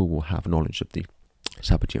any at all, will have knowledge of the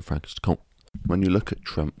Sabbatean Frankist cult. When you look at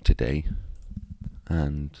Trump today,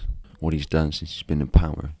 and what he's done since he's been in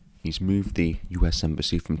power, he's moved the US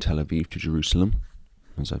Embassy from Tel Aviv to Jerusalem,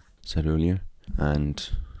 as I said earlier, and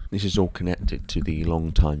this is all connected to the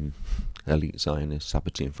long-time elite Zionist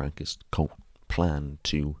Sabbatean Frankist cult plan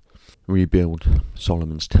to rebuild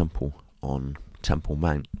Solomon's Temple on Temple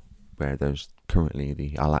Mount, where there's currently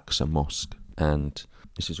the Al-Aqsa Mosque, and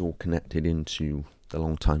this is all connected into the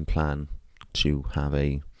long-time plan to have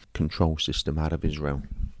a control system out of Israel.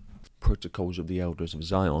 Protocols of the Elders of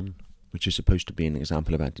Zion, which is supposed to be an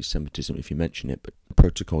example of anti-Semitism if you mention it, but the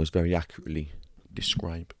protocols very accurately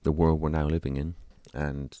describe the world we're now living in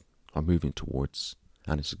and are moving towards.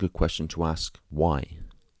 And it's a good question to ask, why?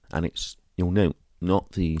 And it's, you'll note,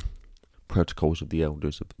 not the protocols of the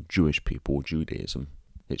elders of Jewish people or Judaism.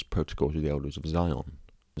 It's protocols of the elders of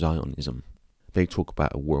Zionism. They talk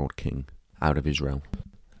about a world king out of Israel.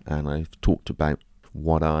 And I've talked about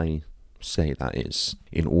what I say that is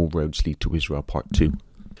in All Roads Lead to Israel Part 2,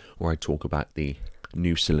 where I talk about the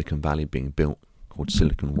new Silicon Valley being built, called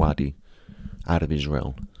Silicon Wadi, out of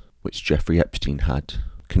Israel, which Jeffrey Epstein had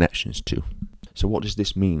connections to. So what does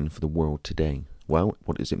this mean for the world today? Well,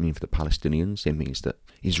 what does it mean for the Palestinians? It means that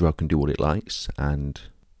Israel can do what it likes, and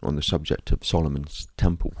on the subject of Solomon's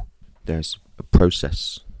temple, there's a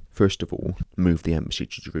process. First of all, move the embassy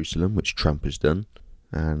to Jerusalem, which Trump has done,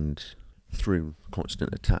 and through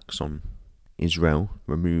constant attacks on Israel,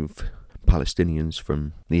 remove Palestinians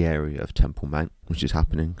from the area of Temple Mount, which is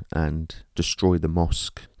happening, and destroy the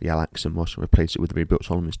mosque, the Al-Aqsa Mosque, and replace it with the rebuilt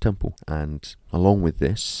Solomon's Temple. And along with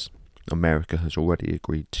this, America has already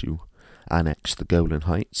agreed to annex the Golan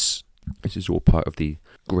Heights. This is all part of the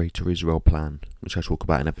Greater Israel Plan, which I talk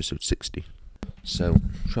about in episode 60. So,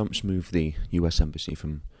 Trump's moved the US Embassy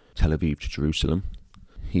from Tel Aviv to Jerusalem.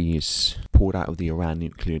 He's pulled out of the Iran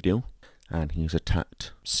nuclear deal, and he's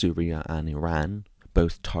attacked Syria and Iran,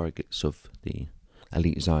 both targets of the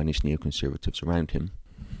elite Zionist neoconservatives around him,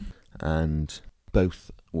 and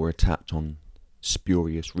both were attacked on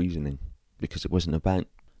spurious reasoning, because it wasn't about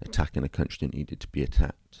attacking a country that needed to be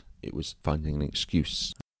attacked. It was finding an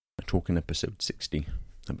excuse. I talk in episode 60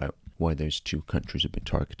 about why those two countries have been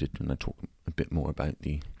targeted, and I talk a bit more about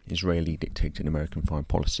the Israeli dictated American foreign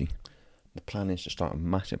policy. The plan is to start a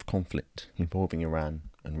massive conflict involving Iran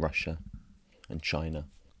and Russia and China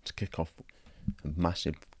to kick off a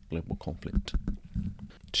massive global conflict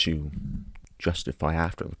to justify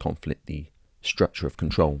after the conflict the structure of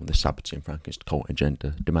control the Sabbatean Frankist cult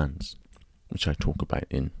agenda demands, which I talk about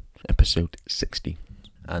in episode 60.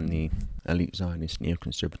 And the elite Zionist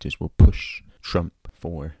neoconservatives will push Trump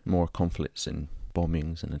for more conflicts and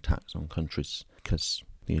bombings and attacks on countries because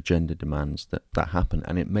the agenda demands that happen.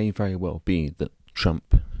 And it may very well be that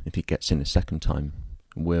Trump, if he gets in a second time,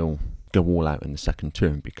 will go all out in the second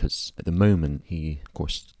term, because at the moment he, of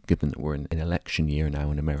course, given that we're in an election year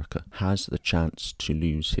now in America, has the chance to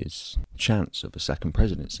lose his chance of a second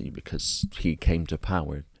presidency, because he came to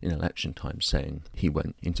power in election time saying he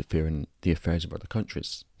won't interfere in the affairs of other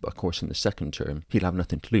countries. But of course in the second term he'll have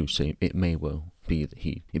nothing to lose, so it may well be that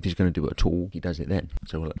if he's going to do it at all, he does it then.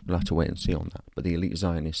 So we'll have to wait and see on that. But the elite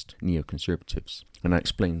Zionist neoconservatives, and I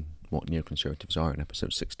explain what neoconservatives are in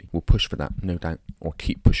episode 60, will push for that, no doubt, or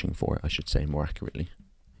keep pushing for it, I should say more accurately.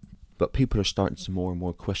 But people are starting to more and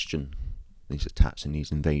more question these attacks and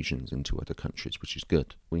these invasions into other countries, which is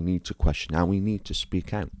good. We need to question, and we need to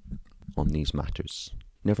speak out on these matters.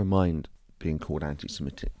 Never mind being called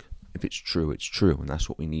anti-Semitic. If it's true, it's true, and that's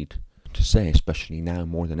what we need to say, especially now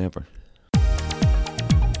more than ever.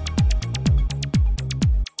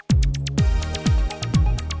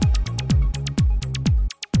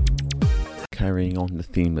 Carrying on the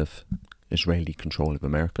theme of Israeli control of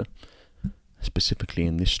America, specifically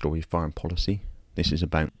in this story, foreign policy. This is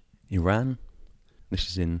about Iran. This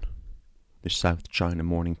is in the South China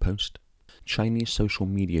Morning Post. Chinese social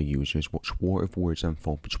media users watch war of words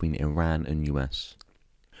unfold between Iran and US.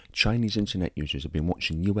 Chinese internet users have been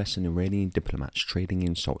watching US and Iranian diplomats trading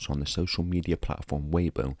insults on the social media platform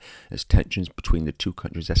Weibo as tensions between the two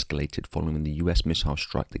countries escalated following the US missile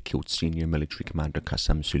strike that killed senior military commander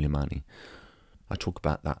Qasem Soleimani. I talk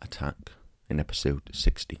about that attack in episode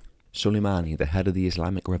 60. Soleimani, the head of the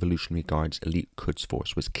Islamic Revolutionary Guard's elite Quds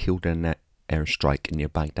force, was killed in an airstrike near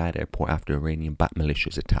Baghdad airport after Iranian-backed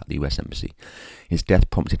militias attacked the US embassy. His death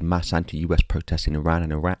prompted mass anti-US protests in Iran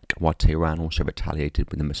and Iraq, while Tehran also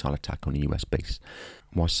retaliated with a missile attack on a US base.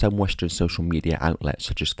 While some Western social media outlets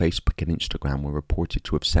such as Facebook and Instagram were reported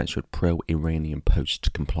to have censored pro-Iranian posts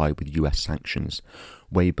to comply with US sanctions,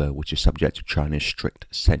 Weibo, which is subject to China's strict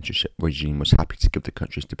censorship regime, was happy to give the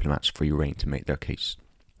country's diplomats free rein to make their case.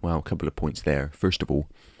 Well, a couple of points there. First of all,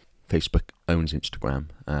 Facebook owns Instagram,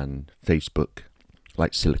 and Facebook,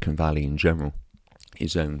 like Silicon Valley in general,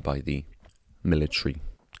 is owned by the military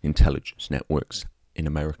intelligence networks in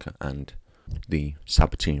America and the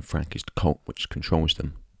Sabbatean Frankist cult which controls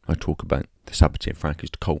them. I talk about the Sabbatean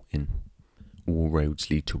Frankist cult in All Roads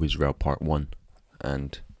Lead to Israel Part 1,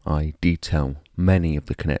 and I detail many of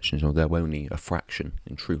the connections, although only a fraction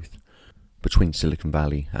in truth, between Silicon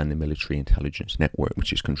Valley and the military intelligence network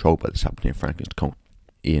which is controlled by the Sabbatean Frankist cult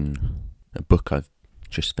in a book I've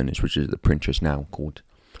just finished, which is at the printers now, called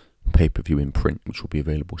Pay-Per-View in Print, which will be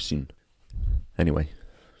available soon. Anyway,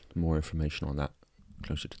 more information on that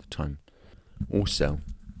closer to the time. Also,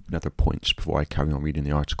 another point before I carry on reading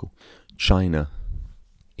the article. China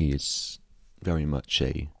is very much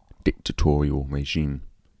a dictatorial regime,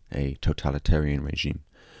 a totalitarian regime,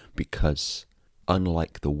 because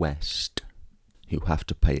unlike the West, you have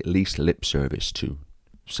to pay at least lip service to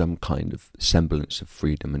some kind of semblance of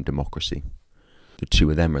freedom and democracy. The two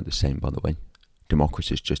of them are the same, by the way.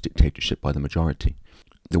 Democracy is just dictatorship by the majority.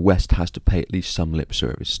 The West has to pay at least some lip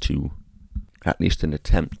service to at least an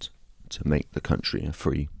attempt to make the country a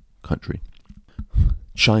free country.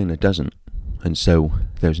 China doesn't, and so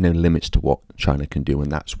there's no limits to what China can do,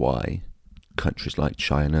 and that's why countries like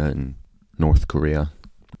China and North Korea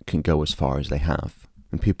can go as far as they have.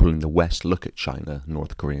 And people in the West look at China,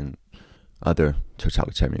 North Korea, and other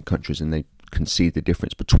totalitarian countries, and they can see the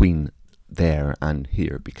difference between there and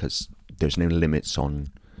here, because there's no limits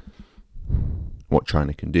on what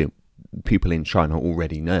China can do. People in China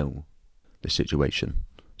already know the situation,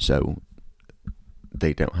 so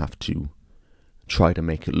they don't have to try to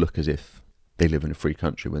make it look as if they live in a free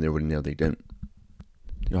country when they already know they don't.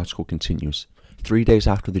 The article continues. 3 days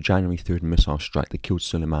after the January 3rd missile strike that killed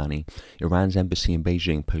Soleimani, Iran's embassy in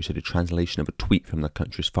Beijing posted a translation of a tweet from the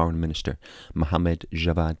country's foreign minister, Mohammad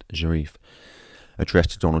Javad Zarif,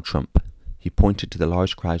 addressed to Donald Trump. He pointed to the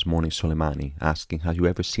large crowds mourning Soleimani, asking, "Have you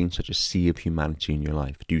ever seen such a sea of humanity in your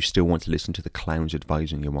life? Do you still want to listen to the clowns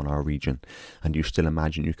advising you on our region? And do you still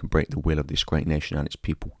imagine you can break the will of this great nation and its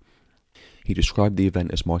people?" He described the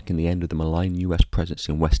event as marking the end of the malign US presence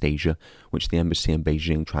in West Asia, which the embassy in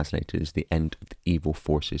Beijing translated as the end of the evil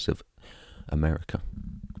forces of America.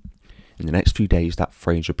 In the next few days, that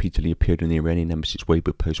phrase repeatedly appeared in the Iranian embassy's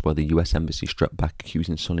Weibo post while the US embassy struck back,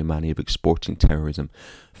 accusing Soleimani of exporting terrorism,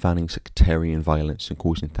 fanning sectarian violence and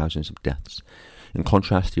causing thousands of deaths. In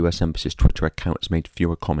contrast, the US embassy's Twitter account has made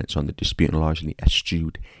fewer comments on the dispute and largely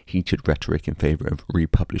eschewed heated rhetoric in favour of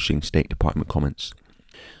republishing State Department comments.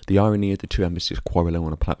 The irony of the two embassies quarrelling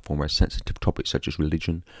on a platform where sensitive topics such as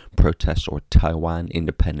religion, protests, or Taiwan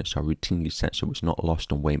independence are routinely censored was not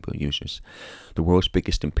lost on Weibo users. The world's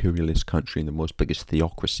biggest imperialist country and the world's biggest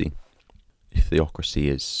theocracy. Theocracy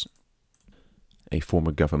is a form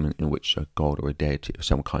of government in which a god or a deity of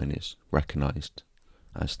some kind is recognised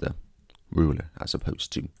as the ruler, as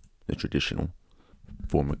opposed to the traditional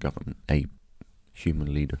form of government, a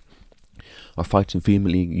human leader, are fighting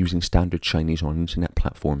vehemently using standard Chinese on an internet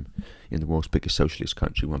platform in the world's biggest socialist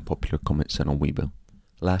country, one popular comment said on Weibo.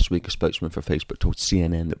 Last week, a spokesman for Facebook told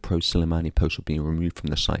CNN that pro-Soleimani posts were being removed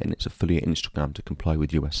from the site and its affiliate Instagram to comply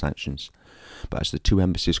with US sanctions. But as the two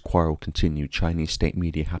embassies' quarrel continued, Chinese state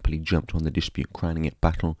media happily jumped on the dispute, crowning it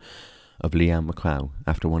Battle of Liang Macau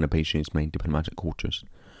after one of Beijing's main diplomatic quarters.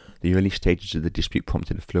 The early stages of the dispute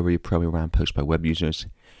prompted a flurry of pro-Iran posts by web users,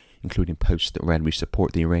 including posts that read, "We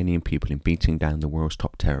support the Iranian people in beating down the world's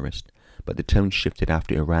top terrorist." But the tone shifted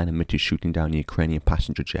after Iran admitted shooting down a Ukrainian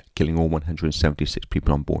passenger jet, killing all 176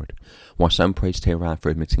 people on board. While some praised Tehran for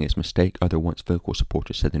admitting its mistake, other once vocal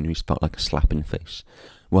supporters said the news felt like a slap in the face.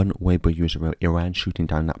 One Weibo user wrote, "Iran shooting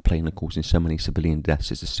down that plane and causing so many civilian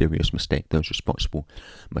deaths is a serious mistake. Those responsible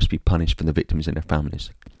must be punished for the victims and their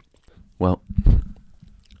families." Well,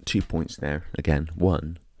 2 points there. Again,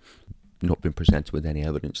 one, not been presented with any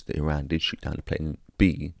evidence that Iran did shoot down the plane.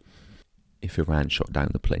 B, if Iran shot down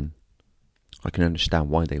the plane, I can understand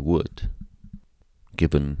why they would,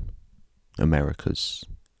 given America's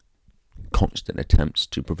constant attempts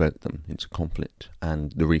to provoke them into conflict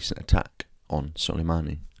and the recent attack on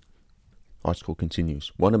Soleimani. Article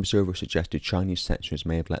continues. One observer suggested Chinese censors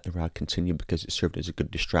may have let the row continue because it served as a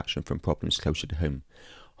good distraction from problems closer to home.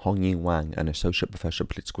 Hongying Wang, an associate professor of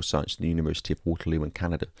political science at the University of Waterloo in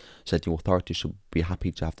Canada, said the authorities should be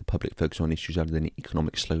happy to have the public focus on issues other than the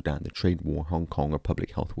economic slowdown, the trade war, Hong Kong, or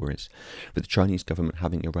public health worries. With the Chinese government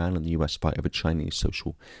having Iran and the US fight over Chinese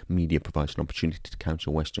social media provides an opportunity to counter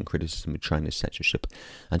Western criticism of China's censorship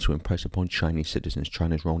and to impress upon Chinese citizens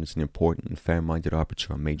China's role as an important and fair-minded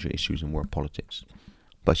arbiter on major issues in world politics.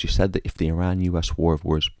 But she said that if the Iran-US war of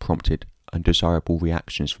words prompted undesirable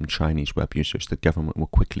reactions from Chinese web users, the government will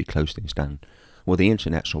quickly close things down. Well, the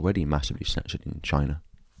internet's already massively censored in China.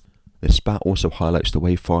 The spat also highlights the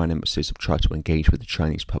way foreign embassies have tried to engage with the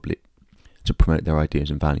Chinese public to promote their ideas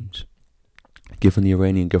and values. Given the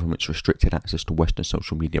Iranian government's restricted access to Western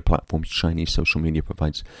social media platforms, Chinese social media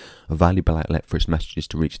provides a valuable outlet for its messages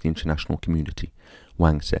to reach the international community,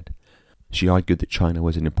 Wang said. She argued that China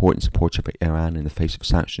was an important supporter of Iran in the face of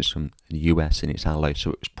sanctions from the US and its allies,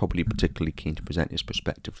 so it was probably particularly keen to present its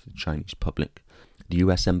perspective to the Chinese public. The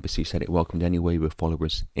US embassy said it welcomed any Weibo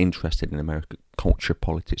followers interested in American culture,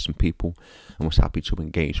 politics and people, and was happy to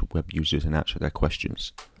engage with web users and answer their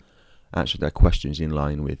questions. In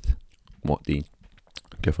line with what the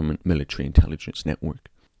government military intelligence network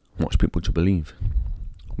wants people to believe.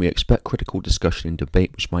 We expect critical discussion and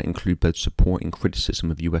debate which might include both support and criticism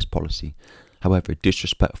of US policy. However,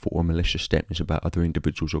 disrespectful or malicious statements about other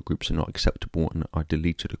individuals or groups are not acceptable and are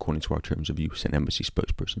deleted according to our terms of use, an embassy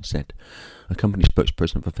spokesperson said. A company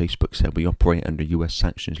spokesperson for Facebook said, "We operate under US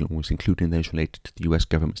sanctions laws, including those related to the US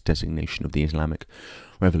government's designation of the Islamic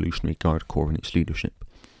Revolutionary Guard Corps and its leadership.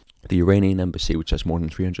 The Iranian embassy, which has more than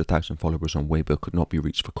 300,000 followers on Weibo, could not be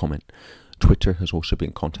reached for comment. Twitter has also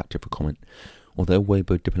been contacted for comment. Although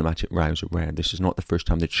Weibo diplomatic rows are rare, this is not the first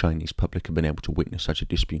time the Chinese public have been able to witness such a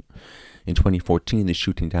dispute. In 2014, the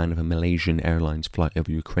shooting down of a Malaysian Airlines flight over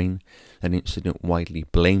Ukraine, an incident widely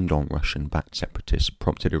blamed on Russian-backed separatists,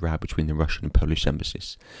 prompted a row between the Russian and Polish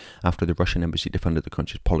embassies. After the Russian embassy defended the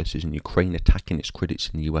country's policies in Ukraine, attacking its critics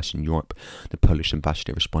in the US and Europe, the Polish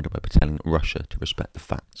ambassador responded by telling Russia to respect the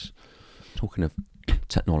facts. Talking of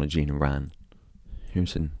technology in Iran,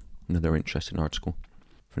 here's another interesting article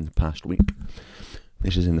from the past week.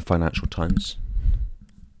 This is in the Financial Times.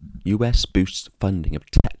 US boosts funding of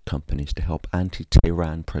tech companies to help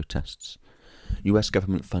anti-Tehran protests. US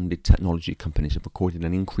government-funded technology companies have recorded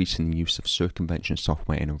an increase in the use of circumvention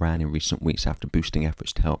software in Iran in recent weeks after boosting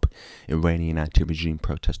efforts to help Iranian anti-regime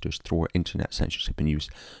protesters thwart internet censorship and use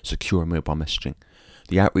secure mobile messaging.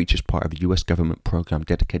 The outreach is part of a US government program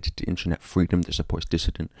dedicated to internet freedom that supports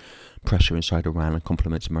dissident pressure inside Iran and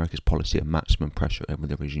complements America's policy of maximum pressure over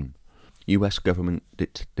the regime. US government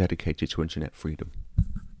dedicated to internet freedom.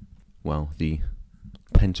 Well, the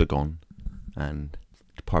Pentagon and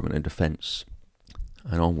Department of Defense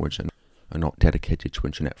and onwards are not dedicated to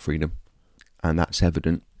internet freedom, and that's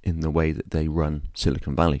evident in the way that they run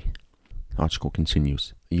Silicon Valley. The article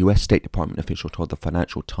continues. A US State Department official told the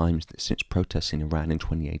Financial Times that since protests in Iran in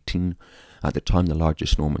 2018, at the time the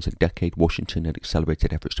largest in almost a decade, Washington had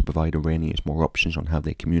accelerated efforts to provide Iranians more options on how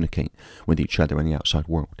they communicate with each other and the outside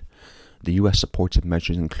world. The US supportive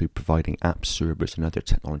measures include providing apps, servers and other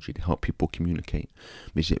technology to help people communicate,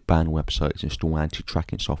 visit banned websites, install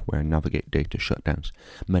anti-tracking software and navigate data shutdowns.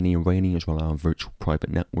 Many Iranians rely on virtual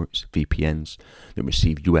private networks, VPNs, that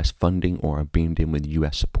receive US funding or are beamed in with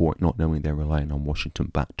US support, not knowing they're relying on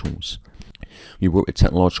Washington-backed tools. We work with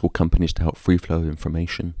technological companies to help free flow of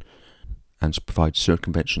information and to provide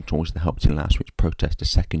circumvention tools that helped in last week's protest, a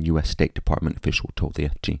second US State Department official told the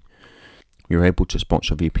FT. You're able to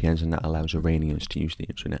sponsor VPNs and that allows Iranians to use the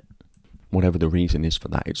internet. Whatever the reason is for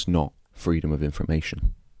that, it's not freedom of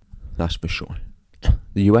information. That's for sure.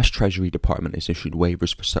 The US Treasury Department has issued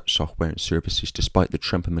waivers for such software and services despite the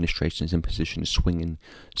Trump administration's imposition of swinging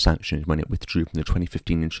sanctions when it withdrew from the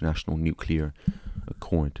 2015 International Nuclear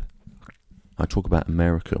Accord. I talk about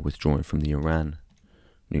America withdrawing from the Iran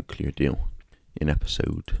nuclear deal in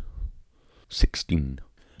episode 16.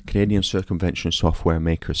 Canadian circumvention software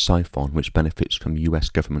maker Siphon, which benefits from US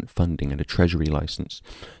government funding and a Treasury license,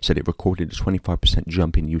 said it recorded a 25%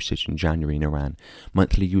 jump in usage in January in Iran.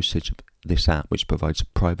 Monthly usage of this app, which provides a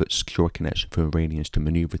private, secure connection for Iranians to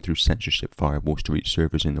maneuver through censorship firewalls to reach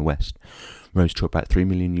servers in the West, rose to about 3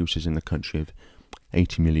 million users in the country of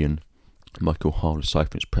 80 million, Michael Hall,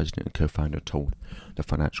 Siphon's president and co-founder, told the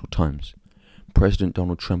Financial Times. President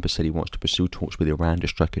Donald Trump has said he wants to pursue talks with Iran to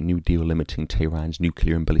strike a new deal limiting Tehran's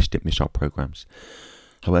nuclear and ballistic missile programs.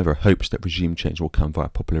 However, hopes that regime change will come via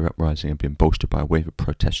popular uprising have been bolstered by a wave of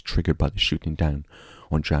protests triggered by the shooting down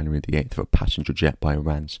on January the 8th of a passenger jet by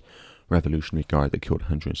Iran's Revolutionary Guard that killed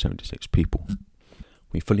 176 people.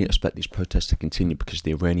 We fully expect these protests to continue because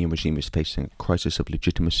the Iranian regime is facing a crisis of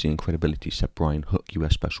legitimacy and credibility, said Brian Hook,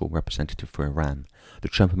 US Special Representative for Iran. The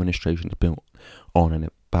Trump administration is built on an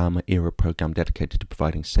Obama-era program dedicated to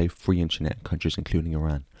providing safe, free internet in countries including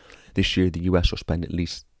Iran. This year, the US will spend at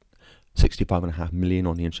least $65.5 million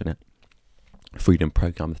on the internet freedom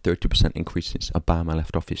program, a 30% increase since Obama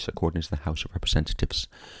left office, according to the House of Representatives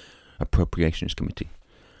Appropriations Committee.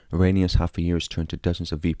 Iranians have for years turned to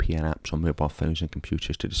dozens of VPN apps on mobile phones and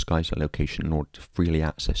computers to disguise their location in order to freely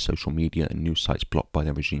access social media and news sites blocked by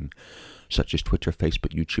the regime, such as Twitter,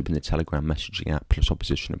 Facebook, YouTube and the Telegram messaging app, plus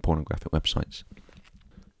opposition and pornographic websites.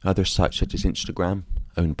 Other sites such as Instagram,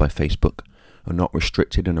 owned by Facebook, are not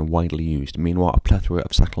restricted and are widely used. Meanwhile, a plethora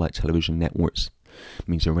of satellite television networks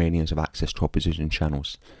means Iranians have access to opposition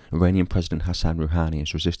channels. Iranian President Hassan Rouhani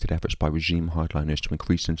has resisted efforts by regime hardliners to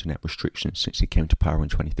increase internet restrictions since he came to power in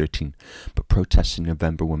 2013, but protests in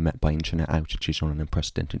November were met by internet outages on an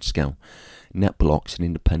unprecedented scale. NetBlocks, an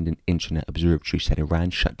independent internet observatory, said Iran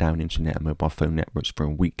shut down internet and mobile phone networks for a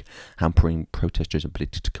week, hampering protesters'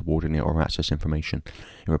 ability to coordinate or access information.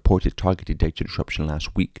 It reported targeted data disruption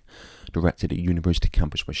last week, directed at university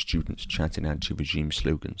campus where students chanted anti-regime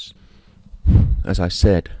slogans. As I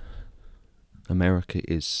said, America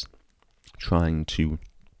is trying to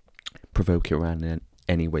provoke Iran in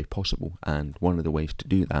any way possible, and one of the ways to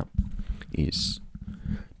do that is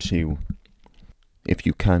to, if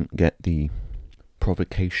you can't get the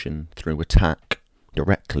provocation through attack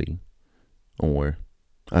directly or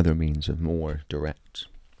other means of more direct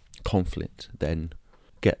conflict, then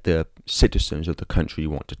get the citizens of the country you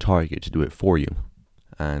want to target to do it for you.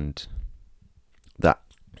 and that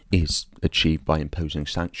is achieved by imposing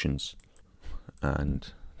sanctions,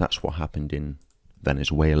 and that's what happened in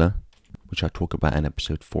Venezuela, which I talk about in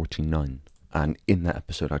episode 49. And in that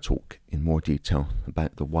episode I talk in more detail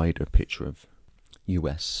about the wider picture of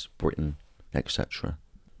US, Britain, etc.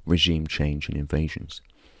 regime change and invasions.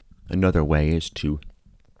 Another way is to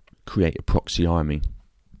create a proxy army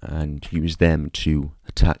and use them to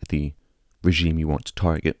attack the regime you want to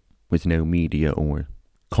target with no media or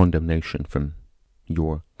condemnation from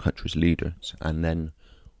your country's leaders. And then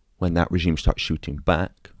when that regime starts shooting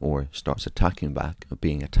back or starts attacking back or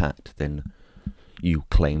being attacked, then you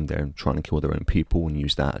claim they're trying to kill their own people and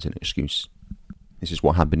use that as an excuse. This is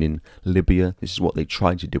what happened in Libya. This is what they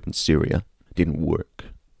tried to do in Syria. It didn't work,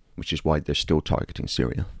 which is why they're still targeting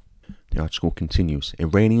Syria. The article continues.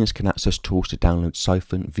 Iranians can access tools to download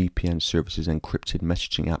Siphon, VPN services, encrypted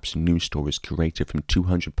messaging apps and news stories curated from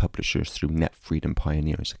 200 publishers through Net Freedom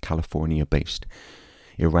Pioneers, a California-based,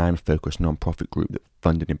 Iran-focused non-profit group that's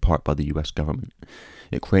funded in part by the US government.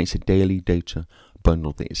 It creates a daily data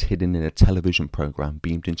bundle that is hidden in a television program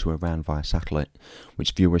beamed into Iran via satellite,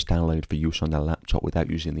 which viewers download for use on their laptop without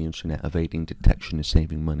using the internet, evading detection and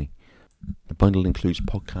saving money. The bundle includes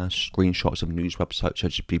podcasts, screenshots of news websites such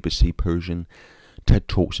as BBC Persian, TED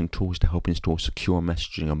Talks and tools to help install secure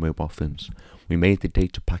messaging on mobile phones. We made the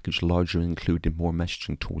data package larger and included more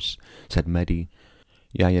messaging tools, said Mehdi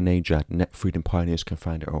Yayanejad, Net Freedom Pioneers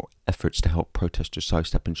co-founder, our efforts to help protesters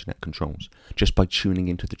sidestep internet controls. Just by tuning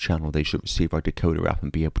into the channel, they should receive our decoder app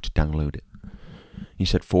and be able to download it. He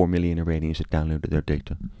said 4 million Iranians had downloaded their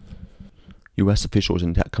data. US officials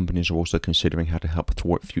and tech companies are also considering how to help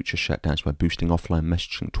thwart future shutdowns by boosting offline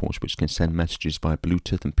messaging tools which can send messages via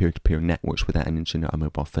Bluetooth and peer-to-peer networks without an internet or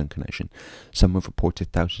mobile phone connection. Some have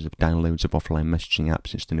reported thousands of downloads of offline messaging apps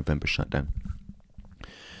since the November shutdown.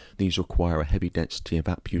 These require a heavy density of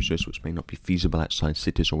app users which may not be feasible outside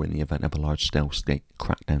cities or in the event of a large-scale state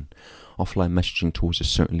crackdown. Offline messaging tools are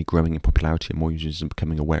certainly growing in popularity and more users are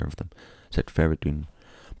becoming aware of them, said Faridun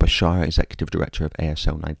Bashar, executive director of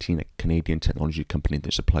ASL19, a Canadian technology company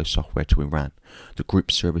that supplies software to Iran. The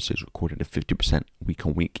group's services recorded a 50%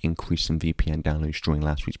 week-on-week increase in VPN downloads during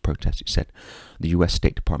last week's protest, it said. The US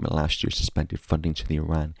State Department last year suspended funding to the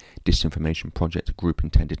Iran Disinformation Project, a group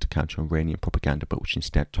intended to counter Iranian propaganda but which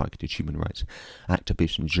instead targeted human rights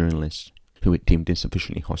activists and journalists who it deemed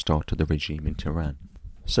insufficiently hostile to the regime in Tehran.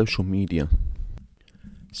 Social media.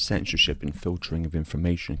 Censorship and filtering of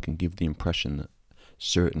information can give the impression that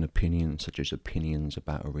certain opinions, such as opinions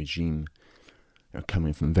about a regime, are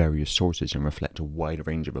coming from various sources and reflect a wide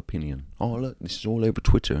range of opinion. Oh, look, this is all over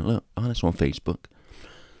Twitter. Look, that's on Facebook.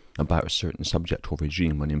 About a certain subject or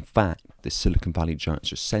regime, when in fact, the Silicon Valley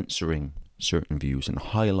giants are censoring certain views and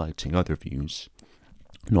highlighting other views,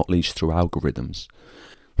 not least through algorithms.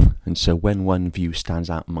 And so when one view stands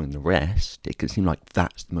out among the rest, it can seem like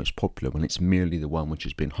that's the most popular when it's merely the one which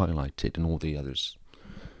has been highlighted and all the others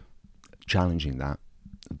challenging that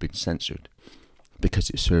have been censored, because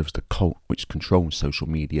it serves the cult which controls social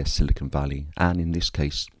media, Silicon Valley, and in this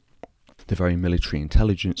case, the very military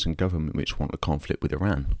intelligence and government which want a conflict with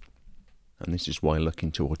Iran. And this is why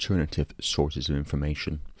looking to alternative sources of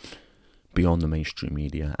information beyond the mainstream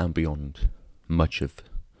media and beyond much of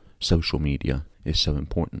social media is so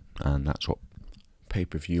important, and that's what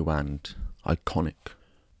pay-per-view and Iconic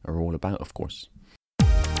are all about, of course.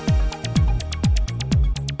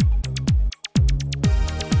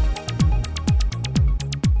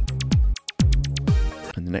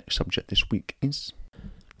 And the next subject this week is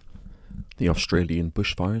the Australian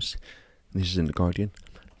bushfires. This is in The Guardian.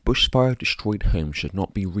 Bushfire destroyed homes should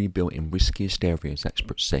not be rebuilt in riskiest areas,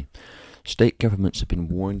 experts say. State governments have been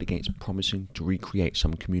warned against promising to recreate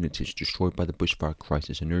some communities destroyed by the bushfire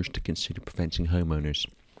crisis and urged to consider preventing homeowners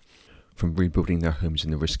from rebuilding their homes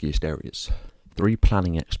in the riskiest areas. 3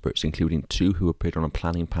 planning experts, including 2 who appeared on a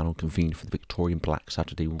planning panel convened for the Victorian Black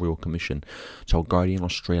Saturday Royal Commission, told Guardian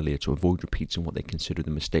Australia to avoid repeating what they consider the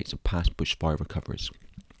mistakes of past bushfire recoveries.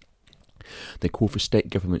 They call for state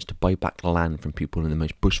governments to buy back land from people in the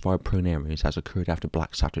most bushfire-prone areas, as occurred after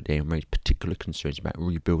Black Saturday, and raised particular concerns about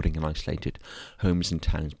rebuilding and isolated homes in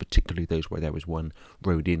towns, particularly those where there was one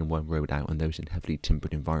road in and one road out, and those in heavily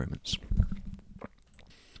timbered environments.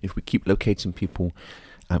 If we keep locating people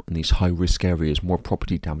out in these high-risk areas, more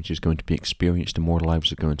property damage is going to be experienced and more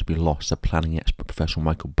lives are going to be lost, said planning expert Professor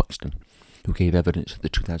Michael Buxton, who gave evidence at the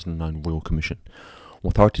 2009 Royal Commission.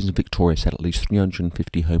 Authorities in Victoria said at least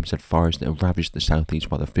 350 homes had fires that have ravaged the southeast,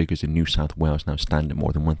 while the figures in New South Wales now stand at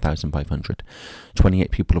more than 1,500. 28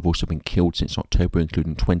 people have also been killed since October,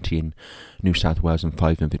 including 20 in New South Wales and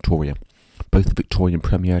 5 in Victoria. Both the Victorian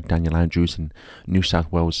Premier Daniel Andrews and New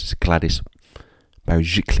South Wales' Gladys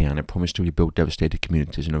Berejiklian have promised to rebuild devastated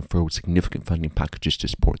communities and unfurled significant funding packages to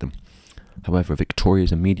support them. However,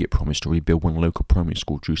 Victoria's immediate promise to rebuild one local primary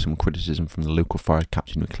school drew some criticism from the local fire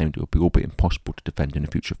captain, who claimed it would be all but impossible to defend in a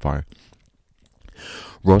future fire.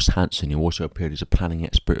 Ros Hanson, who also appeared as a planning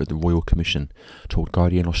expert at the Royal Commission, told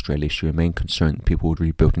Guardian Australia she remained concerned that people would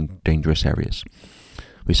rebuild in dangerous areas.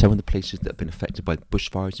 With some of the places that have been affected by the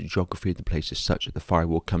bushfires, the geography of the place is such that the fire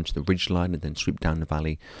will come to the ridgeline and then sweep down the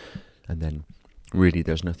valley, and then really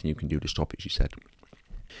there's nothing you can do to stop it, she said.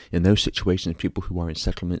 In those situations, people who are in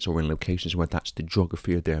settlements or in locations where that's the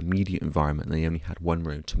geography of their immediate environment and they only had one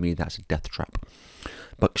road, to me that's a death trap.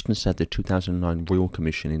 Buxton said the 2009 Royal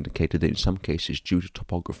Commission indicated that in some cases, due to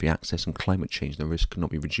topography, access and climate change, the risk could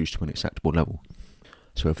not be reduced to an acceptable level.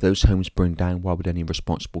 So if those homes burned down, why would any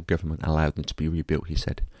responsible government allow them to be rebuilt, he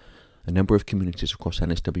said. A number of communities across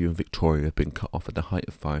NSW and Victoria have been cut off at the height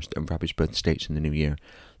of fires that have ravaged both states in the new year.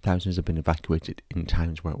 Thousands have been evacuated in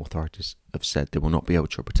towns where authorities have said they will not be able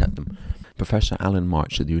to protect them. Professor Alan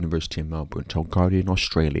March at the University of Melbourne told Guardian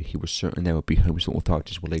Australia he was certain there will be homes that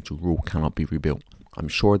authorities will later rule cannot be rebuilt. I'm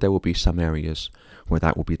sure there will be some areas where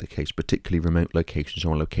that will be the case, particularly remote locations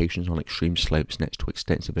or locations on extreme slopes next to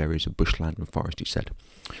extensive areas of bushland and forest, he said.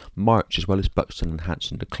 March, as well as Buxton and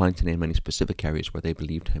Hanson, declined to name any specific areas where they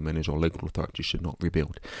believed homeowners or local authorities should not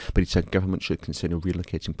rebuild, but he said government should consider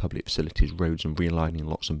relocating public facilities, roads and realigning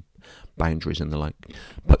lots and boundaries and the like.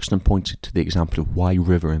 Buxton pointed to the example of Wye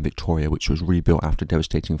River in Victoria, which was rebuilt after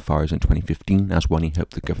devastating fires in 2015, as one he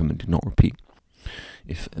hoped the government did not repeat.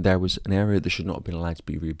 If there was an area that should not have been allowed to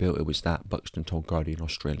be rebuilt, it was that, Buxton told Guardian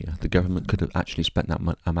Australia. The government could have actually spent that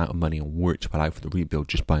amount of money on work to allow for the rebuild,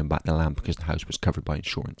 just buying back the land because the house was covered by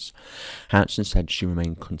insurance. Hanson said she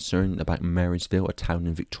remained concerned about Marysville, a town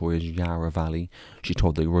in Victoria's Yarra Valley. She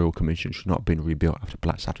told the Royal Commission should not have been rebuilt after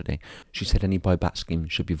Black Saturday. She said any buyback scheme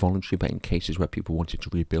should be voluntary, but in cases where people wanted to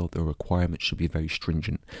rebuild, the requirements should be very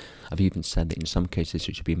stringent. I've even said that in some cases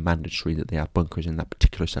it should be mandatory that they have bunkers in that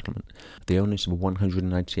particular settlement. The owners of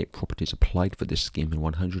 198 properties applied for this scheme and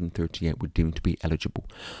 138 were deemed to be eligible.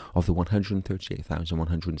 Of the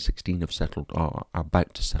 138,116 have settled or are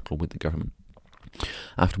about to settle with the government.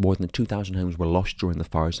 After more than 2,000 homes were lost during the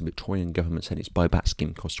fires, the Victorian government said its buyback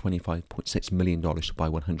scheme cost $25.6 million to buy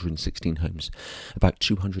 116 homes. About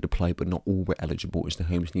 200 applied, but not all were eligible, as the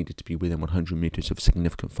homes needed to be within 100 metres of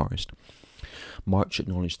significant forest. March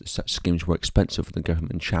acknowledged that such schemes were expensive for the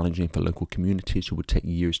government and challenging for local communities who would take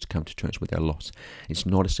years to come to terms with their loss. It's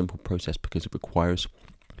not a simple process because it requires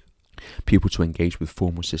people to engage with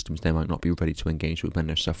formal systems they might not be ready to engage with when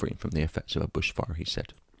they're suffering from the effects of a bushfire, he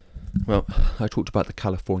said. Well, I talked about the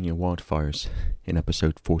California wildfires in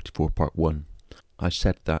episode 44 part 1. I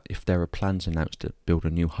said that if there are plans announced to build a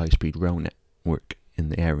new high-speed rail network in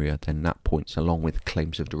the area, then that points, along with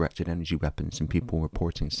claims of directed energy weapons and people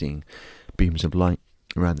reporting seeing beams of light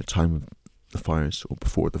around the time of the fires or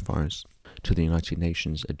before the fires, to the United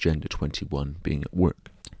Nations Agenda 21 being at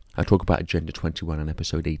work. I talk about Agenda 21 in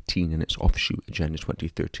episode 18 and its offshoot Agenda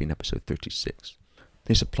 2013 episode 36.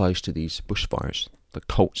 This applies to these bushfires. The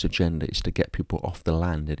cult's agenda is to get people off the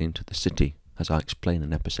land and into the city, as I explain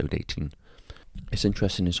in episode 18. It's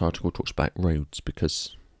interesting this article talks about roads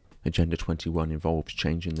because Agenda 21 involves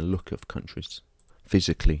changing the look of countries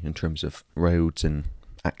physically in terms of roads and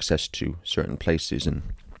access to certain places and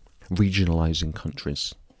regionalising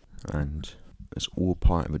countries, and it's all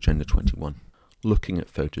part of Agenda 21. Looking at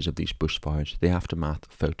photos of these bushfires, the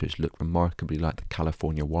aftermath photos look remarkably like the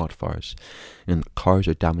California wildfires, and the cars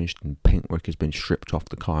are damaged and paintwork has been stripped off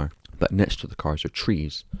the car, but next to the cars are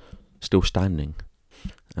trees still standing,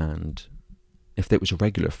 and if there was a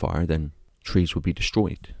regular fire then trees would be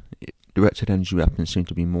destroyed. Directed energy weapons seem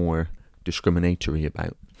to be more discriminatory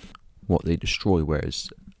about what they destroy, whereas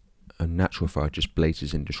a natural fire just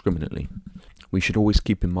blazes indiscriminately. We should always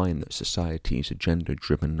keep in mind that society is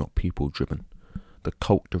agenda-driven, not people-driven. The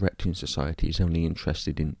cult directing society is only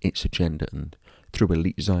interested in its agenda and, through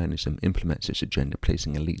elite Zionism, implements its agenda,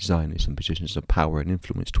 placing elite Zionists in positions of power and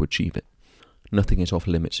influence to achieve it. Nothing is off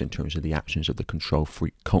limits in terms of the actions of the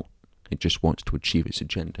control-freak cult. It just wants to achieve its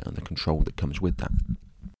agenda and the control that comes with that.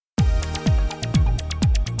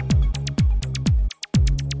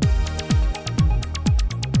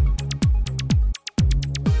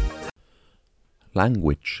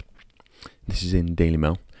 Language. This is in Daily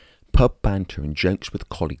Mail. Pub banter and jokes with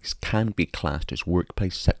colleagues can be classed as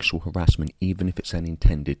workplace sexual harassment even if it's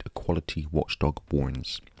unintended, Equality Watchdog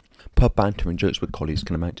warns. Pub banter and jokes with colleagues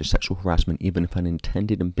can amount to sexual harassment even if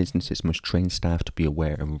unintended, and businesses must train staff to be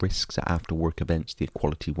aware of risks at after-work events, the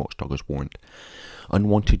Equality Watchdog has warned.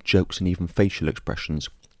 Unwanted jokes and even facial expressions,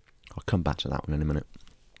 I'll come back to that one in a minute,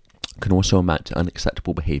 can also amount to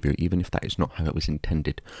unacceptable behaviour even if that is not how it was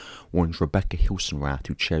intended, warns Rebecca Hilsenrath,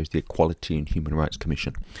 who chairs the Equality and Human Rights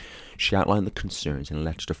Commission. She outlined the concerns in a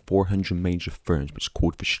letter to 400 major firms which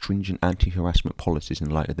called for stringent anti-harassment policies in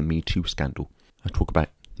light of the Me Too scandal. I talk about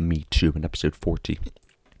Me Too in episode 40.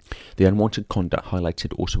 The unwanted conduct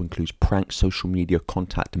highlighted also includes prank, social media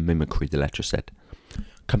contact and mimicry, the letter said.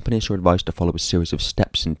 Companies are advised to follow a series of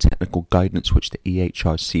steps and technical guidance which the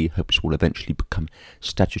EHRC hopes will eventually become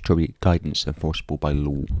statutory guidance enforceable by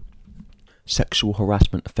law. Sexual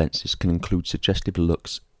harassment offences can include suggestive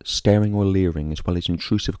looks, staring or leering, as well as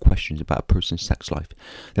intrusive questions about a person's sex life.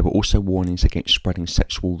 There were also warnings against spreading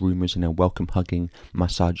sexual rumours and unwelcome hugging,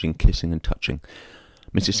 massaging, kissing and touching.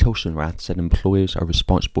 Mrs. Hilsenrath said employers are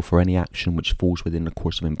responsible for any action which falls within the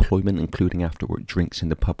course of employment, including after-work drinks in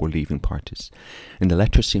the pub or leaving parties. In the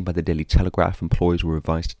letter seen by the Daily Telegraph, employers were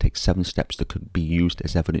advised to take 7 steps that could be used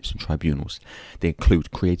as evidence in tribunals. They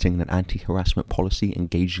include creating an anti-harassment policy,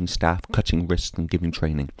 engaging staff, cutting risks and giving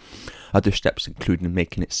training. Other steps include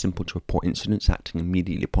making it simple to report incidents, acting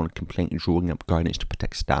immediately upon a complaint and drawing up guidance to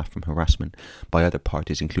protect staff from harassment by other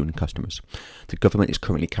parties, including customers. The government is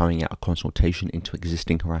currently carrying out a consultation into existing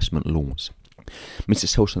harassment laws.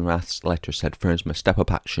 Mrs. Hilsenrath's letter said firms must step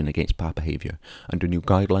up action against bad behaviour. Under new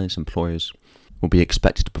guidelines, employers will be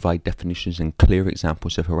expected to provide definitions and clear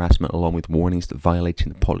examples of harassment, along with warnings that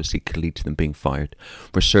violating the policy could lead to them being fired.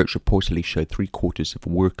 Research reportedly showed 3/4 of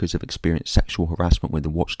workers have experienced sexual harassment, with the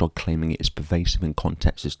watchdog claiming it is pervasive in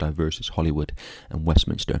contexts as diverse as Hollywood and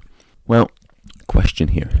Westminster. Well, question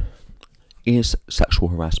here. Is sexual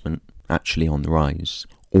harassment actually on the rise,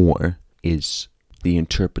 or is the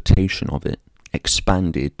interpretation of it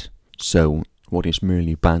expanded so what is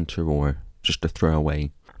merely banter or just a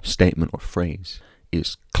throwaway statement or phrase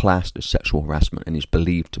is classed as sexual harassment and is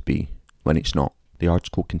believed to be when it's not? The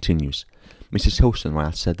article continues. Mrs.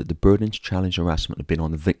 Hilsenrath said that the burden to challenge harassment had been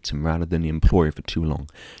on the victim rather than the employer for too long.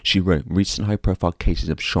 She wrote, recent high-profile cases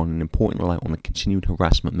have shone an important light on the continued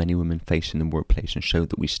harassment many women face in the workplace and show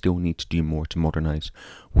that we still need to do more to modernise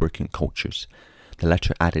working cultures. The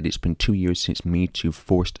letter added, it's been 2 years since Me Too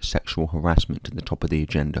forced sexual harassment to the top of the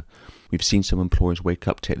agenda. We've seen some employers wake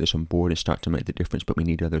up, take this on board and start to make the difference, but we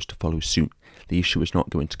need others to follow suit. The issue is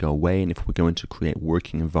not going to go away, and if we're going to create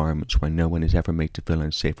working environments where no one is ever made to feel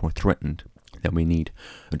unsafe or threatened, then we need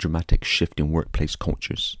a dramatic shift in workplace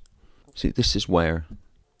cultures. See, this is where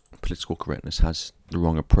political correctness has the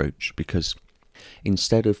wrong approach, because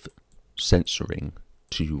instead of censoring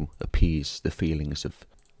to appease the feelings of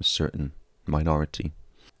a certain minority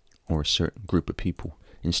or a certain group of people,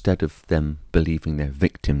 instead of them believing they're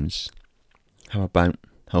victims, how about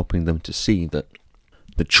helping them to see that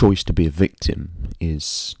the choice to be a victim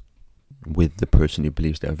is with the person who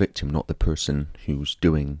believes they're a victim, not the person who's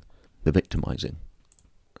doing the victimizing?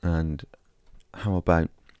 And how about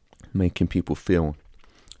making people feel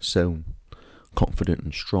so confident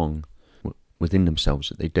and strong within themselves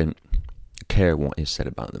that they don't care what is said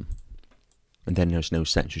about them, and then there's no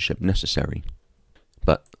censorship necessary?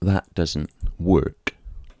 But that doesn't work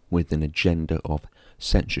with an agenda of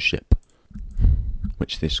censorship,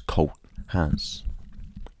 which this cult has.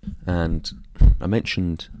 And I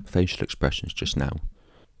mentioned facial expressions just now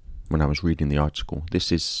when I was reading the article.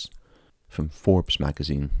 This is from Forbes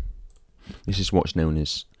magazine. This is what's known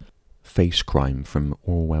as face crime from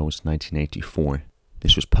Orwell's 1984.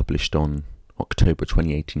 This was published on October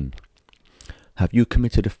 2018. Have you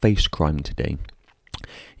committed a face crime today?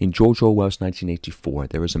 In George Orwell's 1984,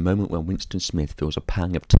 there is a moment when Winston Smith feels a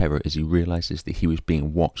pang of terror as he realises that he was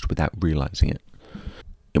being watched without realising it.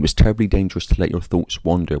 It was terribly dangerous to let your thoughts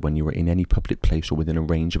wander when you were in any public place or within a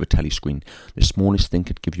range of a telescreen. The smallest thing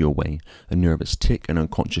could give you away. A nervous tic, an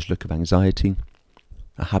unconscious look of anxiety,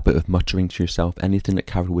 a habit of muttering to yourself, anything that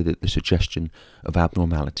carried with it the suggestion of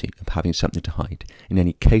abnormality, of having something to hide. In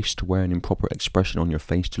any case, to wear an improper expression on your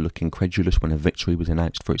face, to look incredulous when a victory was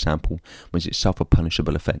announced, for example, was itself a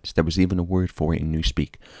punishable offence. There was even a word for it in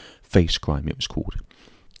Newspeak. Face crime, it was called.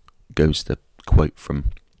 Goes the quote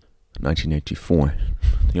from 1984.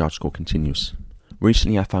 The article continues.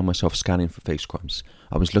 Recently I found myself scanning for face crimes.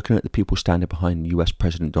 I was looking at the people standing behind US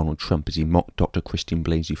President Donald Trump as he mocked Dr. Christine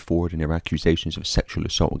Blasey Ford and her accusations of sexual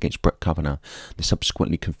assault against Brett Kavanaugh, the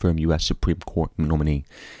subsequently confirmed US Supreme Court nominee.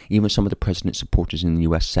 Even some of the president's supporters in the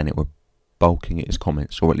US Senate were balking at his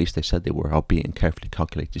comments, or at least they said they were, albeit in carefully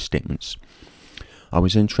calculated statements. I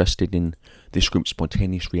was interested in this group's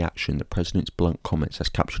spontaneous reaction, the president's blunt comments as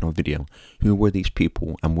captured on video. Who were these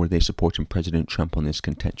people, and were they supporting President Trump on this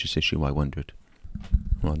contentious issue, I wondered.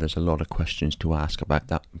 Well, there's a lot of questions to ask about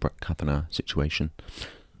that Brett Kavanaugh situation.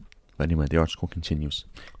 But anyway, the article continues.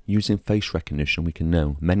 Using face recognition, we can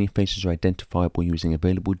know many faces are identifiable using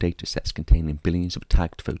available datasets containing billions of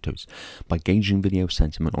tagged photos. By gauging video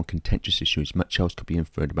sentiment on contentious issues, much else could be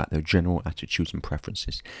inferred about their general attitudes and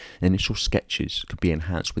preferences. Initial sketches could be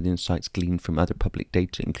enhanced with insights gleaned from other public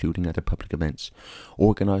data, including other public events.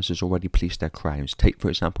 Organisers already policed their crowds. Take, for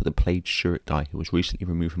example, the plaid shirt guy who was recently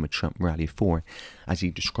removed from a Trump rally for, as he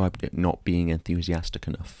described it, not being enthusiastic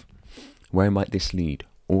enough. Where might this lead?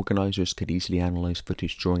 Organisers could easily analyse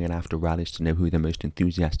footage during and after rallies to know who their most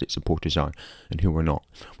enthusiastic supporters are and who are not.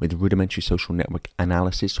 With rudimentary social network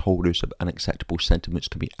analysis, holders of unacceptable sentiments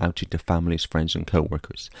could be outed to families, friends and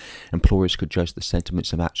co-workers. Employers could judge the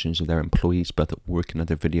sentiments and actions of their employees both at work and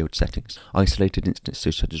other videoed settings. Isolated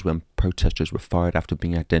instances such as when protesters were fired after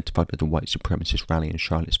being identified at the white supremacist rally in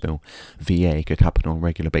Charlottesville, VA, could happen on a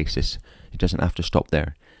regular basis. It doesn't have to stop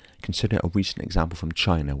there. Consider a recent example from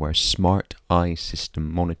China where a smart eye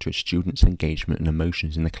system monitors students' engagement and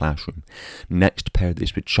emotions in the classroom. Next, pair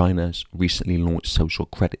this with China's recently launched social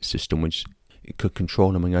credit system, which it could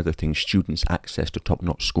control, among other things, students' access to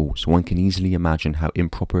top-notch schools. One can easily imagine how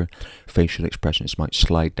improper facial expressions might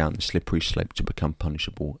slide down the slippery slope to become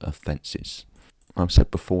punishable offences. I've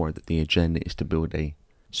said before that the agenda is to build a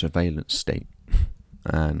surveillance state.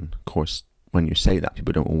 And, of course, when you say that,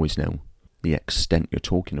 people don't always know the extent you're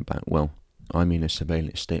talking about. Well, I mean a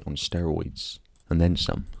surveillance state on steroids, and then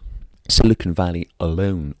some. Silicon Valley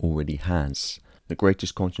alone already has the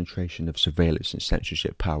greatest concentration of surveillance and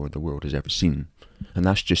censorship power the world has ever seen, and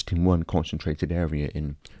that's just in one concentrated area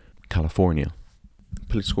in California.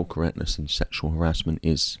 Political correctness and sexual harassment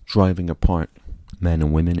is driving apart men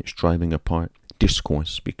and women. It's driving apart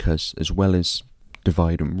discourse because, as well as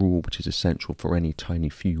divide and rule, which is essential for any tiny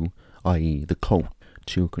few, i.e. the cult,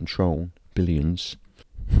 to control billions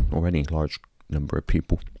or any large number of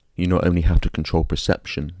people, you not only have to control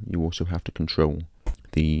perception, you also have to control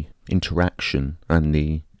the interaction and